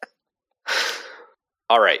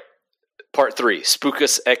 All right. Part 3,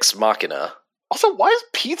 Spookus Ex Machina. Also, why is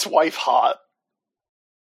Pete's wife hot?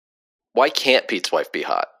 Why can't Pete's wife be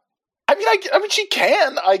hot? I mean, she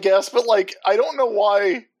can, I guess, but like, I don't know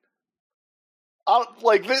why.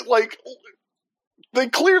 They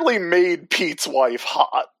clearly made Pete's wife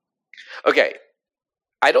hot. Okay,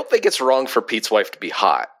 I don't think it's wrong for Pete's wife to be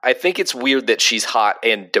hot. I think it's weird that she's hot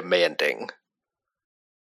and demanding.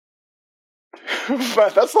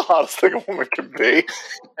 Man, that's the hottest thing a woman can be.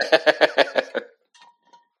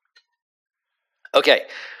 Okay,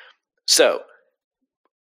 so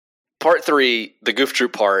part 3, the Goof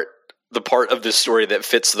Troop part, the part of this story that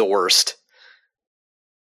fits the worst.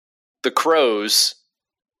 The crows,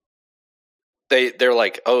 they're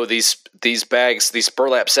like, oh, these bags, these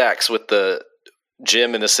burlap sacks with the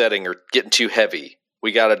gem in the setting are getting too heavy.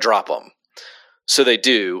 We got to drop them. So they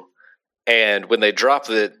do, and when they drop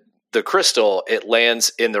the crystal, it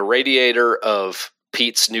lands in the radiator of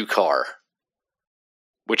Pete's new car,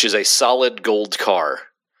 which is a solid gold car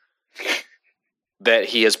that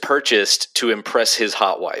he has purchased to impress his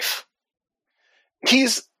hot wife.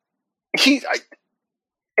 Is he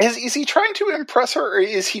trying to impress her, or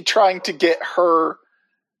is he trying to get her?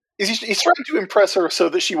 He's trying to impress her so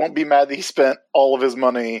that she won't be mad that he spent all of his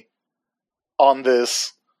money on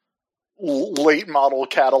this late model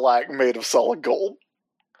Cadillac made of solid gold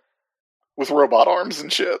with robot arms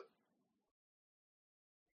and shit.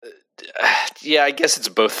 Yeah, I guess it's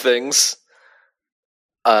both things.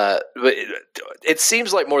 But it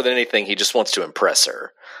seems like more than anything, he just wants to impress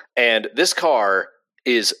her. And this car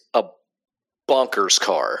is a bonkers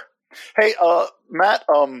car. Hey, Matt,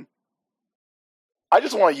 I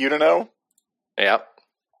just want you to know. Yeah.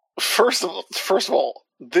 First of all,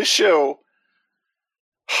 this show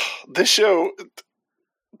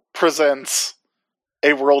presents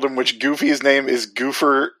a world in which Goofy's name is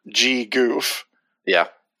Goofer G. Goof. Yeah.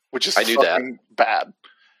 Which is I knew fucking bad.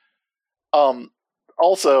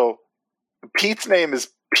 Also, Pete's name is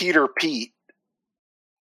Peter Pete.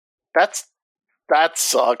 That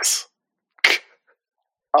sucks.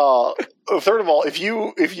 Third of all, if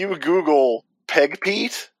you Google Peg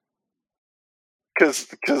Pete, because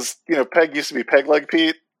Peg used to be Peg Leg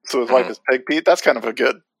Pete, so his wife is Peg Pete. That's kind of a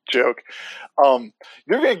good joke. You're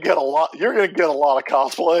gonna get a lot of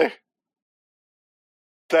cosplay.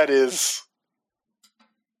 That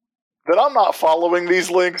I'm not following these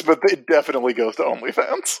links, but it definitely goes to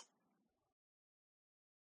OnlyFans.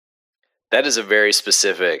 That is a very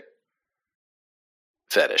specific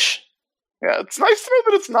fetish. Yeah, it's nice to know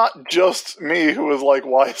that it's not just me who is like,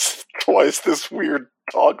 why is this weird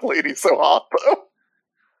dog lady so hot, though?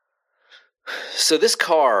 So this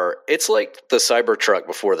car, it's like the Cybertruck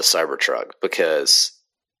before the Cybertruck, because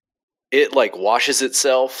it like washes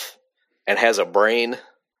itself and has a brain.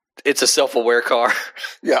 It's a self-aware car.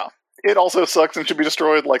 Yeah. It also sucks and should be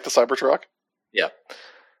destroyed like the Cybertruck. Yeah.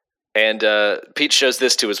 And Pete shows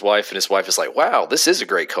this to his wife, and his wife is like, wow, this is a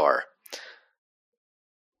great car.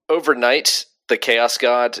 Overnight, the Chaos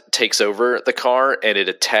God takes over the car, and it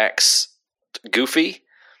attacks Goofy.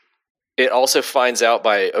 It also finds out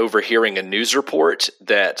by overhearing a news report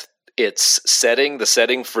that the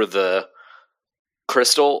setting for the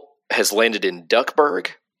crystal has landed in Duckburg.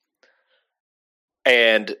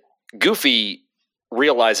 And Goofy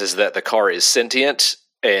realizes that the car is sentient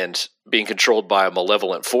and being controlled by a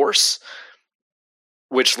malevolent force,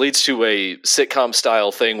 which leads to a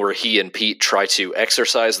sitcom-style thing where he and Pete try to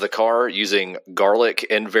exorcise the car using garlic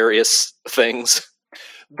and various things.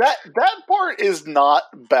 That part is not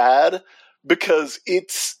bad, because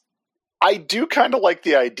I do kind of like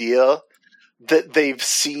the idea that they've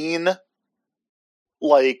seen,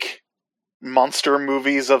 like, monster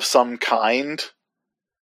movies of some kind,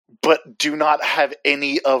 but do not have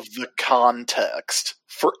any of the context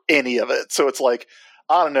for any of it. So it's like,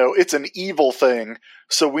 I don't know, it's an evil thing,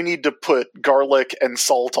 so we need to put garlic and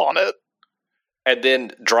salt on it. And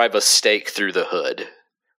then drive a stake through the hood,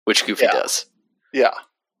 which Goofy does. Yeah.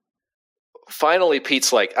 Finally,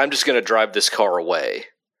 Pete's like, I'm just going to drive this car away,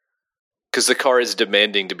 because the car is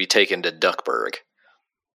demanding to be taken to Duckburg.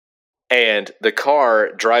 And the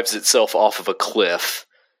car drives itself off of a cliff,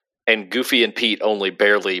 and Goofy and Pete only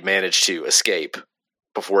barely manage to escape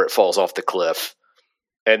before it falls off the cliff.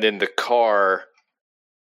 And then the car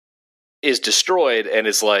is destroyed and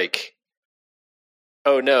is like,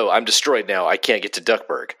 oh no, I'm destroyed now. I can't get to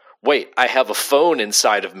Duckburg. Wait, I have a phone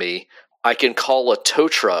inside of me. I can call a tow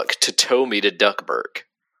truck to tow me to Duckburg.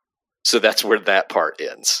 So that's where that part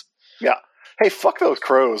ends. Yeah. Hey, fuck those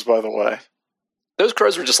crows, by the way. Those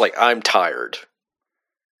crows were just like, I'm tired.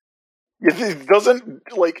 It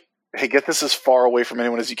doesn't, like, hey, get this as far away from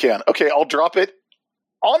anyone as you can. Okay, I'll drop it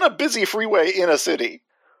on a busy freeway in a city.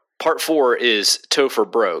 Part 4 is Topher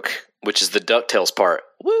Broke, which is the DuckTales part.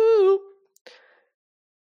 Woo!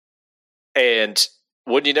 And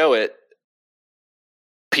wouldn't you know it,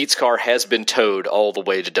 Pete's car has been towed all the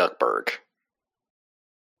way to Duckburg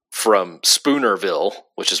from Spoonerville,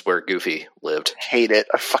 which is where Goofy lived. Hate it.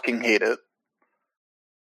 I fucking hate it.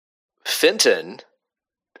 Fenton,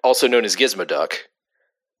 also known as Gizmo Duck,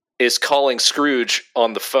 is calling Scrooge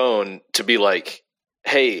on the phone to be like,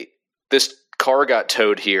 hey, this car got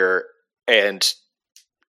towed here, and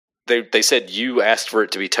they said you asked for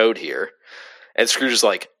it to be towed here. And Scrooge is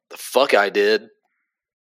like, the fuck I did.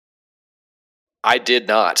 I did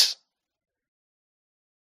not.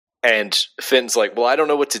 And Fenton's like, well, I don't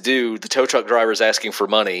know what to do. The tow truck driver's asking for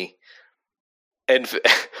money. And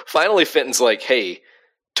finally Fenton's like, hey,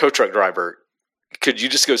 tow truck driver, could you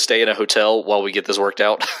just go stay in a hotel while we get this worked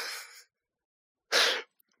out?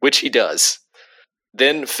 Which he does.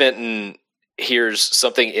 Then Fenton hears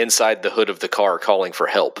something inside the hood of the car calling for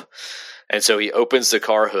help. And so he opens the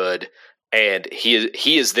car hood, and he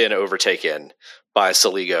is then overtaken by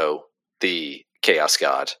Saligo, the Chaos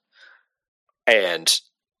God. And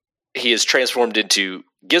he is transformed into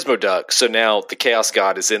Gizmo Duck, so now the Chaos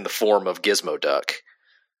God is in the form of Gizmo Duck,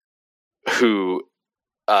 who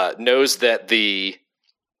knows that the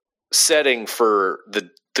setting for the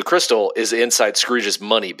crystal is inside Scrooge's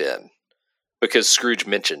money bin, because Scrooge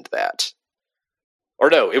mentioned that. Or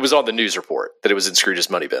no, it was on the news report that it was in Scrooge's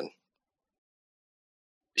money bin.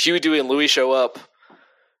 Huey, Dewey, and Louie show up.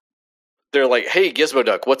 They're like, hey, Gizmo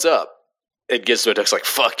Duck, what's up? And Gizmo Duck's like,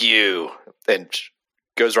 fuck you, and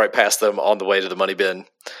goes right past them on the way to the money bin.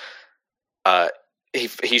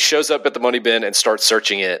 He shows up at the money bin and starts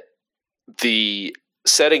searching it. The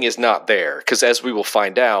setting is not there, because as we will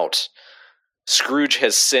find out, Scrooge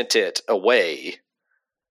has sent it away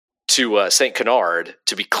to St. Canard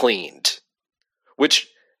to be cleaned, which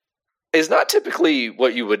is not typically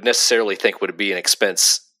what you would necessarily think would be an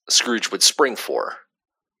expense Scrooge would spring for.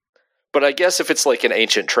 But I guess if it's like an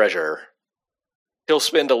ancient treasure, he'll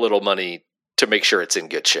spend a little money to make sure it's in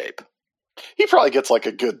good shape. He probably gets like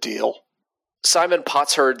a good deal. Simon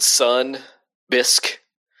Potsherd's son, Bisk,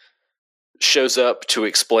 shows up to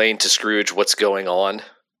explain to Scrooge what's going on.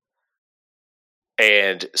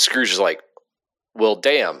 And Scrooge is like, well,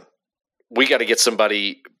 damn, we got to get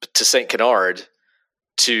somebody to St. Canard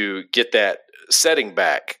to get that setting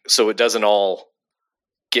back so it doesn't all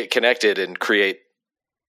get connected and create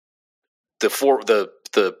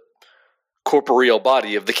the corporeal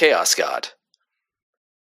body of the Chaos God.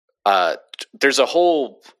 There's a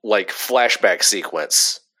whole like flashback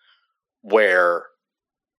sequence where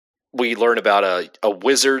we learn about a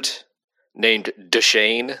wizard named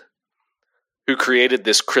Deshane who created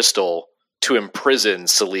this crystal to imprison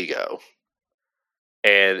Saligo.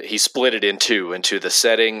 And he split it into the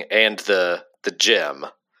setting and the gem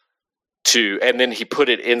and then he put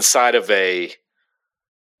it inside of a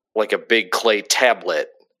big clay tablet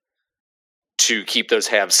to keep those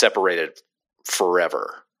halves separated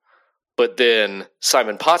forever. But then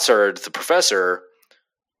Simon Potsherd, the professor,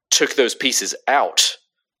 took those pieces out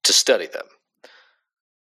to study them.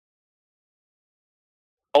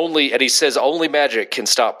 And he says only magic can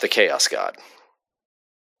stop the Chaos God.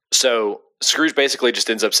 So Scrooge basically just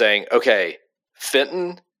ends up saying, okay,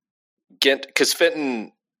 Fenton, because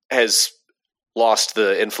Fenton has lost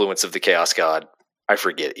the influence of the Chaos God. I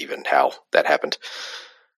forget even how that happened.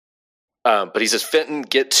 But he says, Fenton,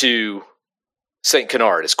 get to St.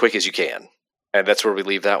 Canard as quick as you can. And that's where we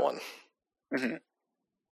leave that one. Mm-hmm.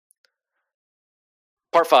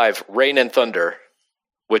 Part 5, Rain and Thunder,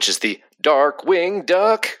 which is the Darkwing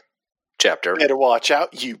Duck chapter. Better watch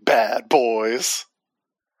out, you bad boys.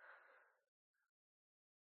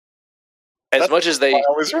 As much as they... I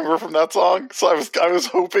always remember from that song, so I was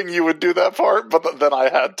hoping you would do that part, but then I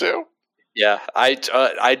had to. Yeah, I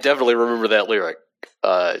definitely remember that lyric.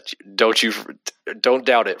 Don't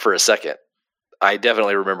doubt it for a second. I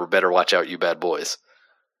definitely remember Better Watch Out, You Bad Boys.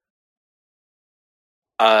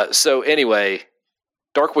 So anyway,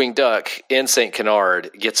 Darkwing Duck in St.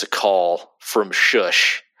 Canard gets a call from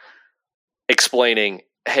Shush explaining,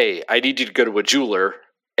 hey, I need you to go to a jeweler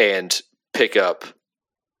and pick up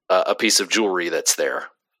a piece of jewelry that's there.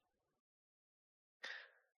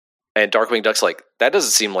 And Darkwing Duck's like, that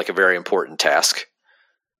doesn't seem like a very important task.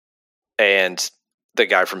 And the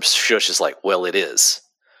guy from Shush is like, well, it is.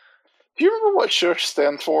 Do you remember what Shush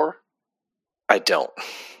stands for? I don't.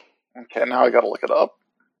 Okay, now I gotta look it up.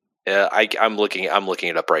 Yeah, I'm looking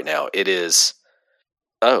it up right now. It is...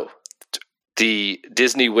 Oh, the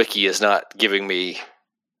Disney Wiki is not giving me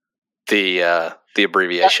the the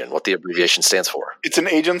abbreviation, what the abbreviation stands for. It's an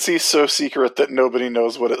agency so secret that nobody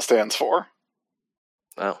knows what it stands for.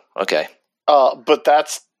 Oh, okay. But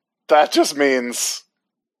that just means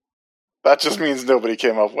nobody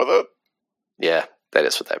came up with it. Yeah, that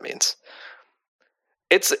is what that means.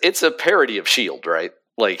 It's a parody of S.H.I.E.L.D., right?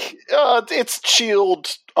 Like, it's S.H.I.E.L.D.,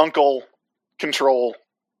 Uncle, Control.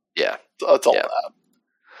 Yeah. That's all that.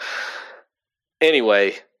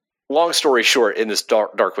 Anyway, long story short, in this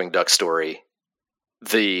Darkwing Duck story,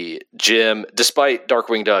 the gym, despite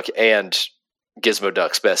Darkwing Duck and Gizmo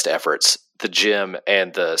Duck's best efforts, the gym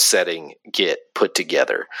and the setting get put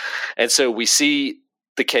together. And so we see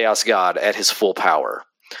the Chaos God at his full power,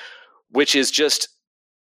 which is just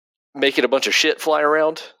making a bunch of shit fly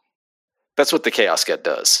around. That's what the Chaos God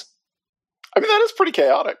does. I mean, that is pretty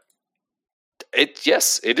chaotic.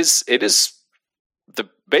 Yes, it is. It is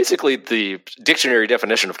basically the dictionary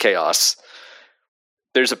definition of chaos.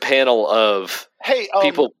 There's a panel of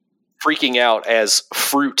people freaking out as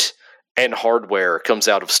fruit and hardware comes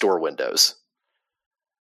out of store windows.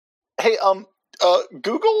 Hey,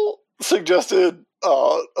 Google suggested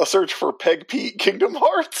a search for Peg Pete Kingdom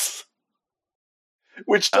Hearts,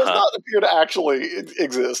 which does not appear to actually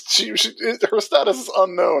exist. Her status is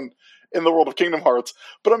unknown in the world of Kingdom Hearts,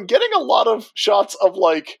 but I'm getting a lot of shots of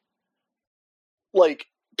like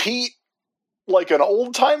Pete, like an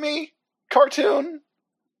old timey cartoon,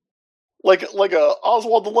 like a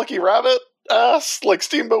Oswald the Lucky Rabbit ass, like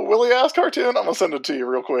Steamboat Willie ass cartoon. I'm gonna send it to you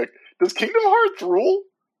real quick. Does Kingdom Hearts rule?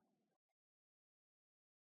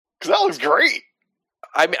 Because that looks great.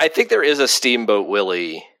 I mean, I think there is a Steamboat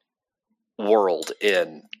Willie world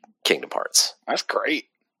in Kingdom Hearts. That's great.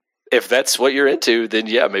 If that's what you're into, then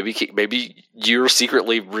yeah, maybe you're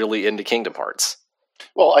secretly really into Kingdom Hearts.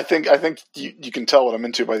 Well, I think you can tell what I'm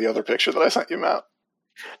into by the other picture that I sent you, Matt.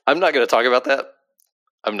 I'm not going to talk about that.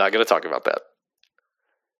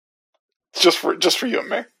 It's just for you and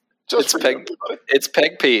me. It's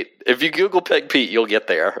Peg Pete. If you Google Peg Pete, you'll get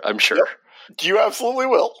there, I'm sure. Yep. You absolutely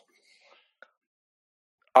will.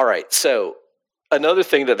 All right, so another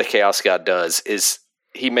thing that the Chaos God does is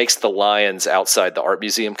he makes the lions outside the art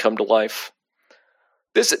museum come to life.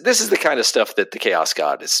 This is the kind of stuff that the Chaos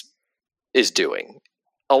God is doing.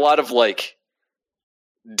 A lot of like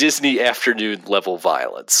Disney afternoon level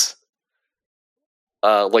violence.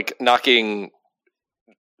 Like knocking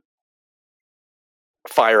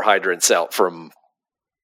fire hydrants out from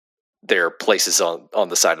their places on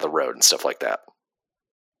the side of the road and stuff like that.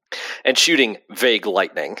 And shooting vague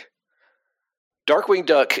lightning. Darkwing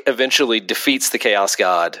Duck eventually defeats the Chaos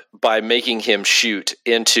God by making him shoot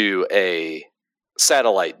into a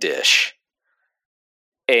satellite dish.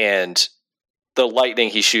 And the lightning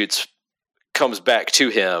he shoots comes back to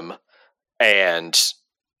him and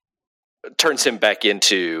turns him back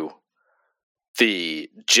into the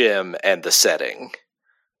gym and the setting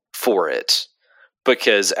for it.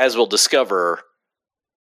 Because, as we'll discover,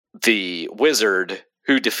 the wizard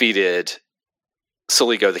who defeated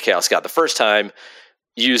Siligo the Chaos God the first time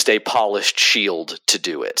used a polished shield to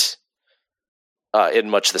do it. In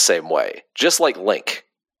much the same way. Just like Link.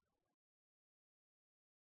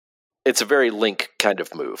 It's a very Link kind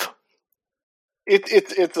of move.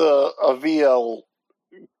 It's a VL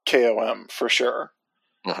KOM for sure.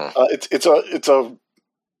 Mm-hmm. It's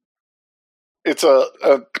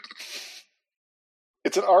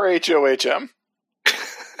an RHOHM.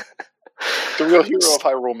 The real hero of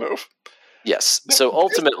Hyrule move. Yes. So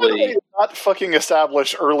ultimately, not fucking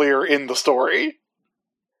established earlier in the story.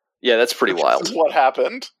 Yeah, that's pretty wild. Is what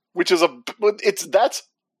happened, which is that's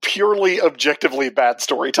purely objectively bad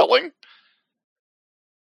storytelling.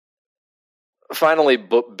 Finally,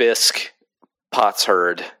 Bisk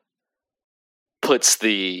Potsherd puts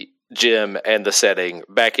the gym and the setting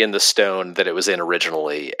back in the stone that it was in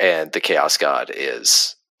originally, and the Chaos God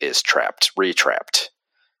is retrapped.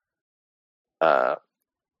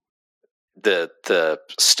 The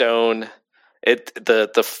stone.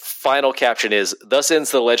 The final caption is, "Thus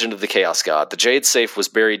ends the legend of the Chaos God. The Jade safe was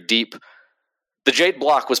buried deep. The Jade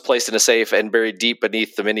block was placed in a safe and buried deep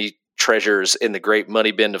beneath the many treasures in the great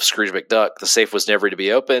money bin of Scrooge McDuck. The safe was never to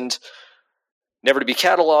be opened, never to be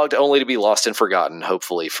cataloged, only to be lost and forgotten,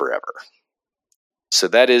 hopefully forever." So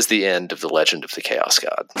that is the end of the legend of the Chaos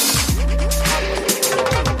God.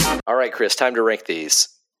 All right, Chris, time to rank these.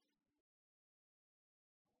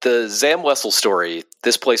 The Zam Wessel story,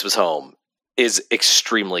 This Place Was Home, is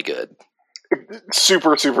extremely good.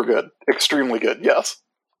 Super, super good. Extremely good, yes.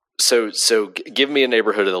 So give me a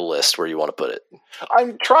neighborhood of the list where you want to put it.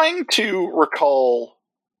 I'm trying to recall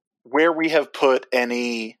where we have put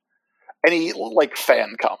any like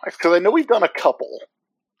fan comics, because I know we've done a couple.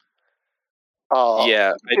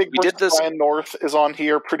 Yeah, Pig we did versus this. Ryan North is on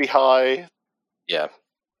here pretty high. Yeah,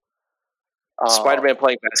 Spider-Man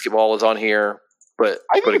playing basketball is on here, but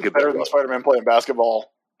I think a it's good better bit than lower. Spider-Man playing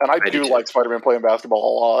basketball, and I do do too. like Spider-Man playing basketball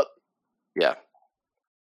a lot. Yeah.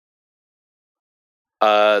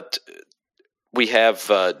 We have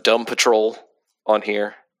Dumb Patrol on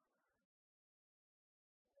here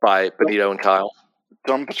by Benito and Kyle.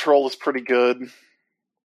 Dumb Patrol is pretty good.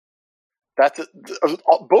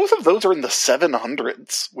 Both of those are in the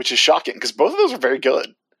 700s, which is shocking because both of those are very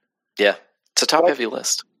good. Yeah, it's a top-heavy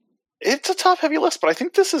list. It's a top-heavy list, but I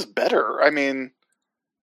think this is better. I mean,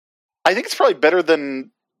 I think it's probably better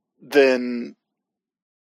than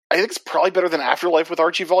I think it's probably better than Afterlife with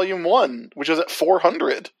Archie Volume 1, which was at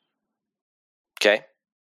 400. Okay.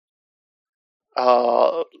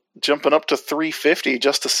 Jumping up to 350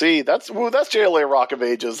 just to see. That's JLA Rock of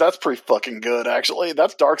Ages. That's pretty fucking good, actually.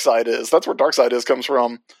 That's Darkseid is. That's where Darkseid is comes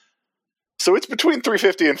from. So it's between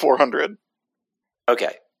 350 and 400.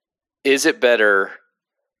 Okay. Is it better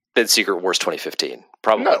than Secret Wars 2015?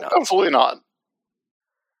 Probably No, not. absolutely not.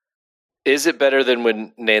 Is it better than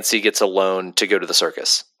when Nancy gets a loan to go to the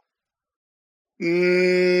circus?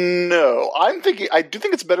 No. I do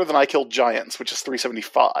think it's better than I Killed Giants, which is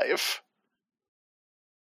 375.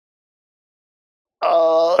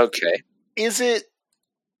 Okay. Is it...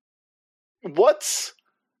 What's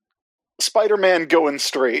Spider-Man Going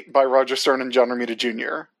Straight by Roger Stern and John Romita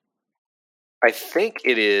Jr.? I think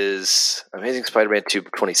it is Amazing Spider-Man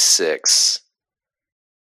 226.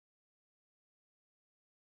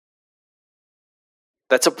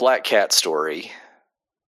 That's a Black Cat story.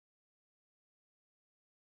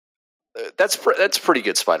 That's a pretty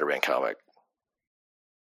good Spider-Man comic,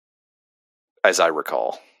 as I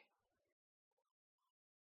recall.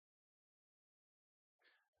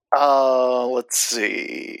 Let's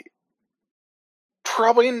see.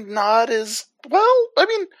 Probably not as well. I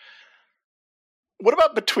mean, what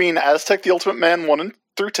about between Aztec the Ultimate Man 1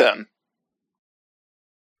 through 10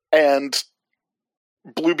 and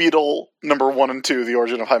Blue Beetle number 1 and 2, The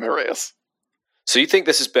Origin of Jaime Reyes? So you think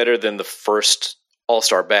this is better than the first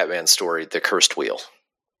All-Star Batman story, The Cursed Wheel?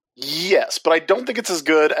 Yes, but I don't think it's as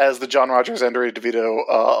good as the John Rogers, Andrea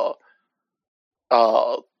DeVito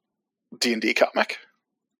D&D comic.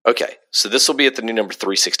 Okay, so this will be at the new number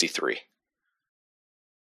 363.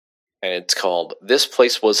 And it's called This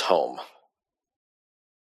Place Was Home.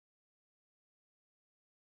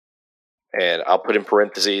 And I'll put in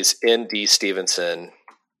parentheses, N.D. Stevenson,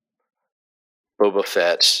 Boba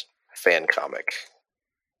Fett fan comic.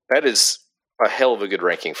 That is a hell of a good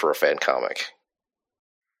ranking for a fan comic.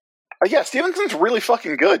 Yeah, Stevenson's really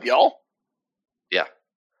fucking good, y'all. Yeah.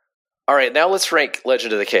 All right, now let's rank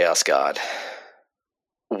Legend of the Chaos God,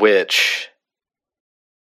 which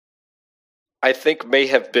I think may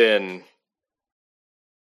have been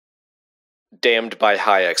damned by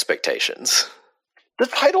high expectations. The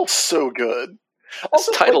title's so good. This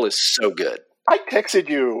title is so good. I texted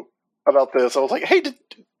you about this. I was like, hey, did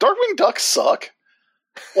Darkwing Duck suck?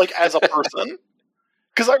 Like, as a person?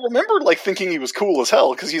 Because I remember, like, thinking he was cool as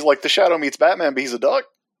hell, because he's like, the Shadow meets Batman, but he's a duck.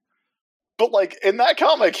 But, like, in that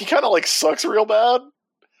comic, he kind of, like, sucks real bad.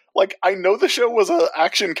 Like, I know the show was an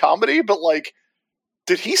action comedy, but, like,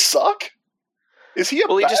 did he suck? Is he a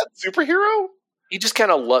bad superhero? He just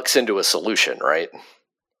kind of lucks into a solution, right?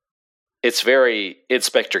 It's very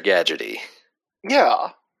Inspector Gadget-y. Yeah.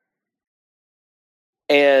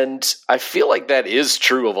 And I feel like that is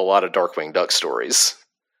true of a lot of Darkwing Duck stories.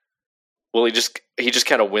 Well, he just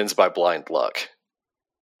kind of wins by blind luck.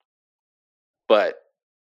 But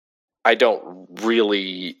I don't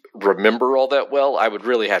really remember all that well. I would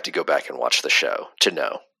really have to go back and watch the show to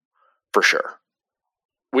know for sure.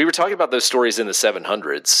 We were talking about those stories in the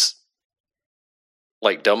 700s,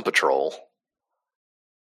 like Dumb Patrol.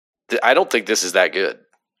 I don't think this is that good.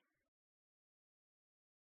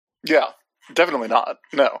 Yeah, definitely not.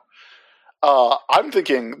 No. I'm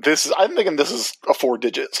thinking this is a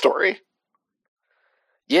 4-digit story.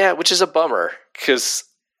 Yeah, which is a bummer because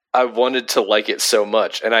I wanted to like it so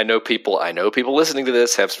much, and I know people listening to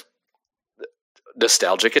this have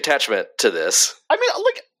nostalgic attachment to this. I mean,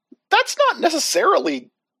 like, that's not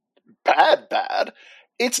necessarily bad.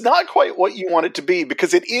 It's not quite what you want it to be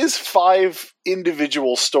because it is 5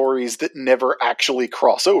 individual stories that never actually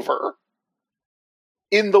cross over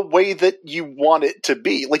in the way that you want it to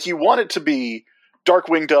be. Like, you want it to be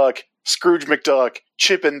Darkwing Duck, Scrooge McDuck,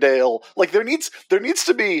 Chip and Dale. Like, there needs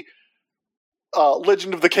to be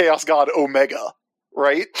Legend of the Chaos God Omega,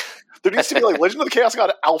 right? There needs to be, like, Legend of the Chaos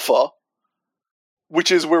God Alpha,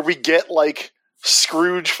 which is where we get, like,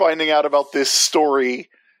 Scrooge finding out about this story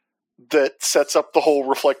that sets up the whole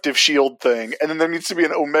reflective shield thing, and then there needs to be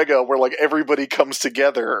an Omega where like everybody comes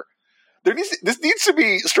together. This needs to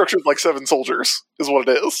be structured like Seven Soldiers, is what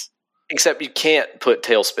it is. Except you can't put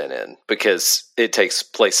Tailspin in because it takes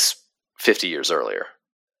place 50 years earlier.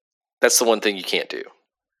 That's the one thing you can't do.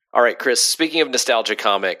 All right, Chris, speaking of nostalgia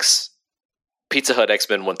comics, Pizza Hut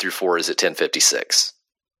X-Men 1 through 4 is at 1056.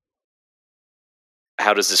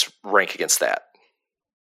 How does this rank against that?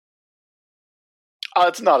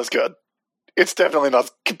 It's not as good. It's definitely not.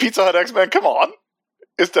 Pizza Hut X-Men, come on.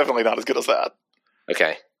 It's definitely not as good as that.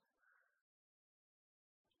 Okay.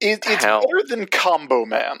 It's better than Combo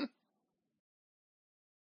Man.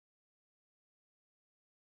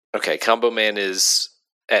 Okay, Combo Man is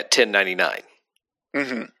at 1099.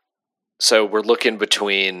 Mm-hmm. So we're looking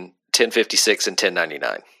between 1056 and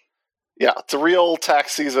 1099. Yeah, it's a real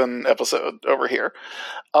tax season episode over here.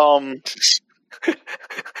 I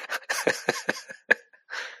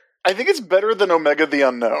think it's better than Omega the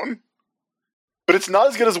Unknown, but it's not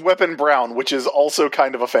as good as Weapon Brown, which is also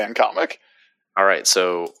kind of a fan comic. All right,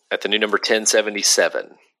 so at the new number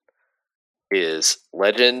 1077 is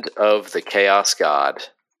Legend of the Chaos God,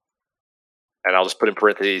 and I'll just put in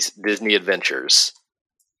parentheses Disney Adventures,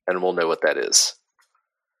 and we'll know what that is.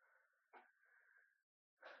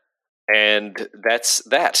 And that's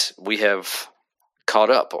that. We have caught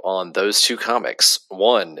up on those two comics.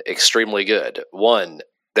 One, extremely good. One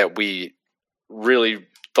that we really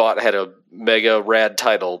thought had a mega rad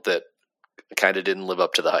title that kind of didn't live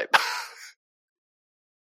up to the hype.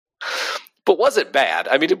 But wasn't bad.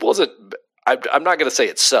 I mean, it wasn't... I'm not going to say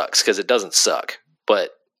it sucks, because it doesn't suck.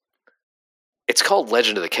 But it's called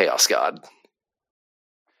Legend of the Chaos God.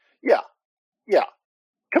 Yeah.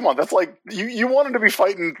 Come on, that's like... You want him to be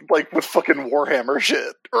fighting, like, with fucking Warhammer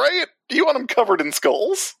shit, right? You want him covered in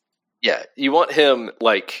skulls? Yeah, you want him,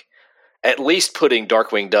 like... at least putting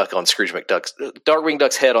Darkwing Duck on Darkwing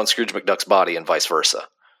Duck's head on Scrooge McDuck's body, and vice versa.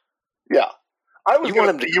 Yeah, you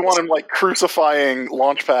want him like crucifying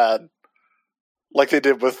Launchpad, like they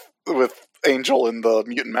did with Angel in the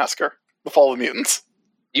Mutant Massacre, the Fall of the Mutants.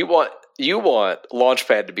 You want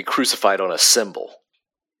Launchpad to be crucified on a symbol.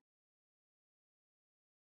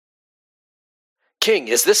 King,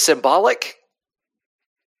 is this symbolic?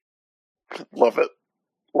 Love it.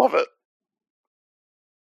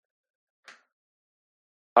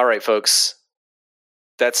 All right, folks.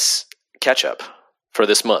 That's catch up for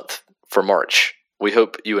this month, for March. We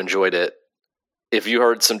hope you enjoyed it. If you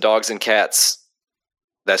heard some dogs and cats,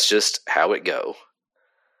 that's just how it go.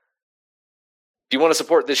 If you want to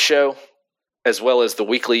support this show, as well as the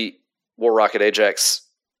weekly War Rocket Ajax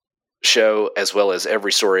show, as well as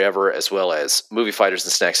Every Story Ever, as well as Movie Fighters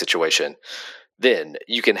and Snack Situation, then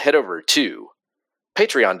you can head over to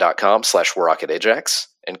patreon.com/WarRocketAjax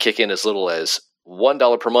and kick in as little as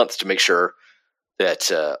 $1 per month to make sure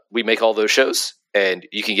that we make all those shows, and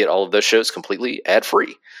you can get all of those shows completely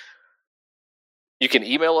ad-free. You can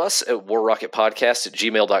email us at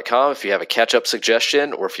warrocketpodcast@gmail.com if you have a catch-up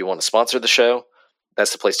suggestion or if you want to sponsor the show.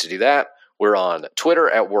 That's the place to do that. We're on Twitter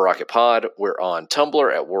at warrocketpod. We're on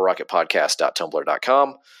Tumblr at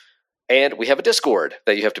warrocketpodcast.tumblr.com. And we have a Discord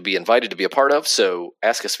that you have to be invited to be a part of, so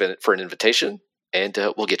ask us for an invitation, and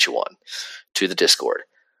we'll get you on to the Discord.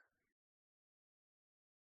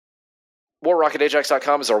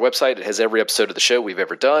 WarRocketAjax.com is our website. It has every episode of the show we've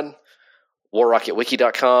ever done.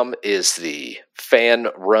 WarRocketWiki.com is the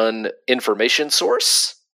fan-run information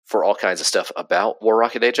source for all kinds of stuff about War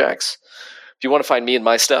Rocket Ajax. If you want to find me and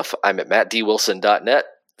my stuff, I'm at mattdwilson.net.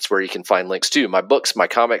 It's where you can find links to my books, my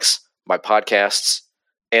comics, my podcasts,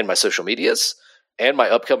 and my social medias, and my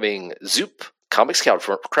upcoming Zoop Comics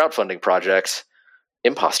crowdfunding project,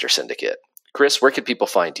 Imposter Syndicate. Chris, where can people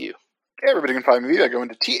find you? Everybody can find me by going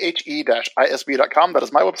to the-isb.com. That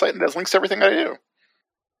is my website, and it has links to everything I do.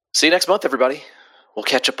 See you next month, everybody. We'll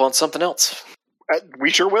catch up on something else.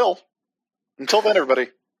 We sure will. Until then,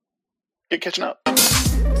 everybody, get catching up.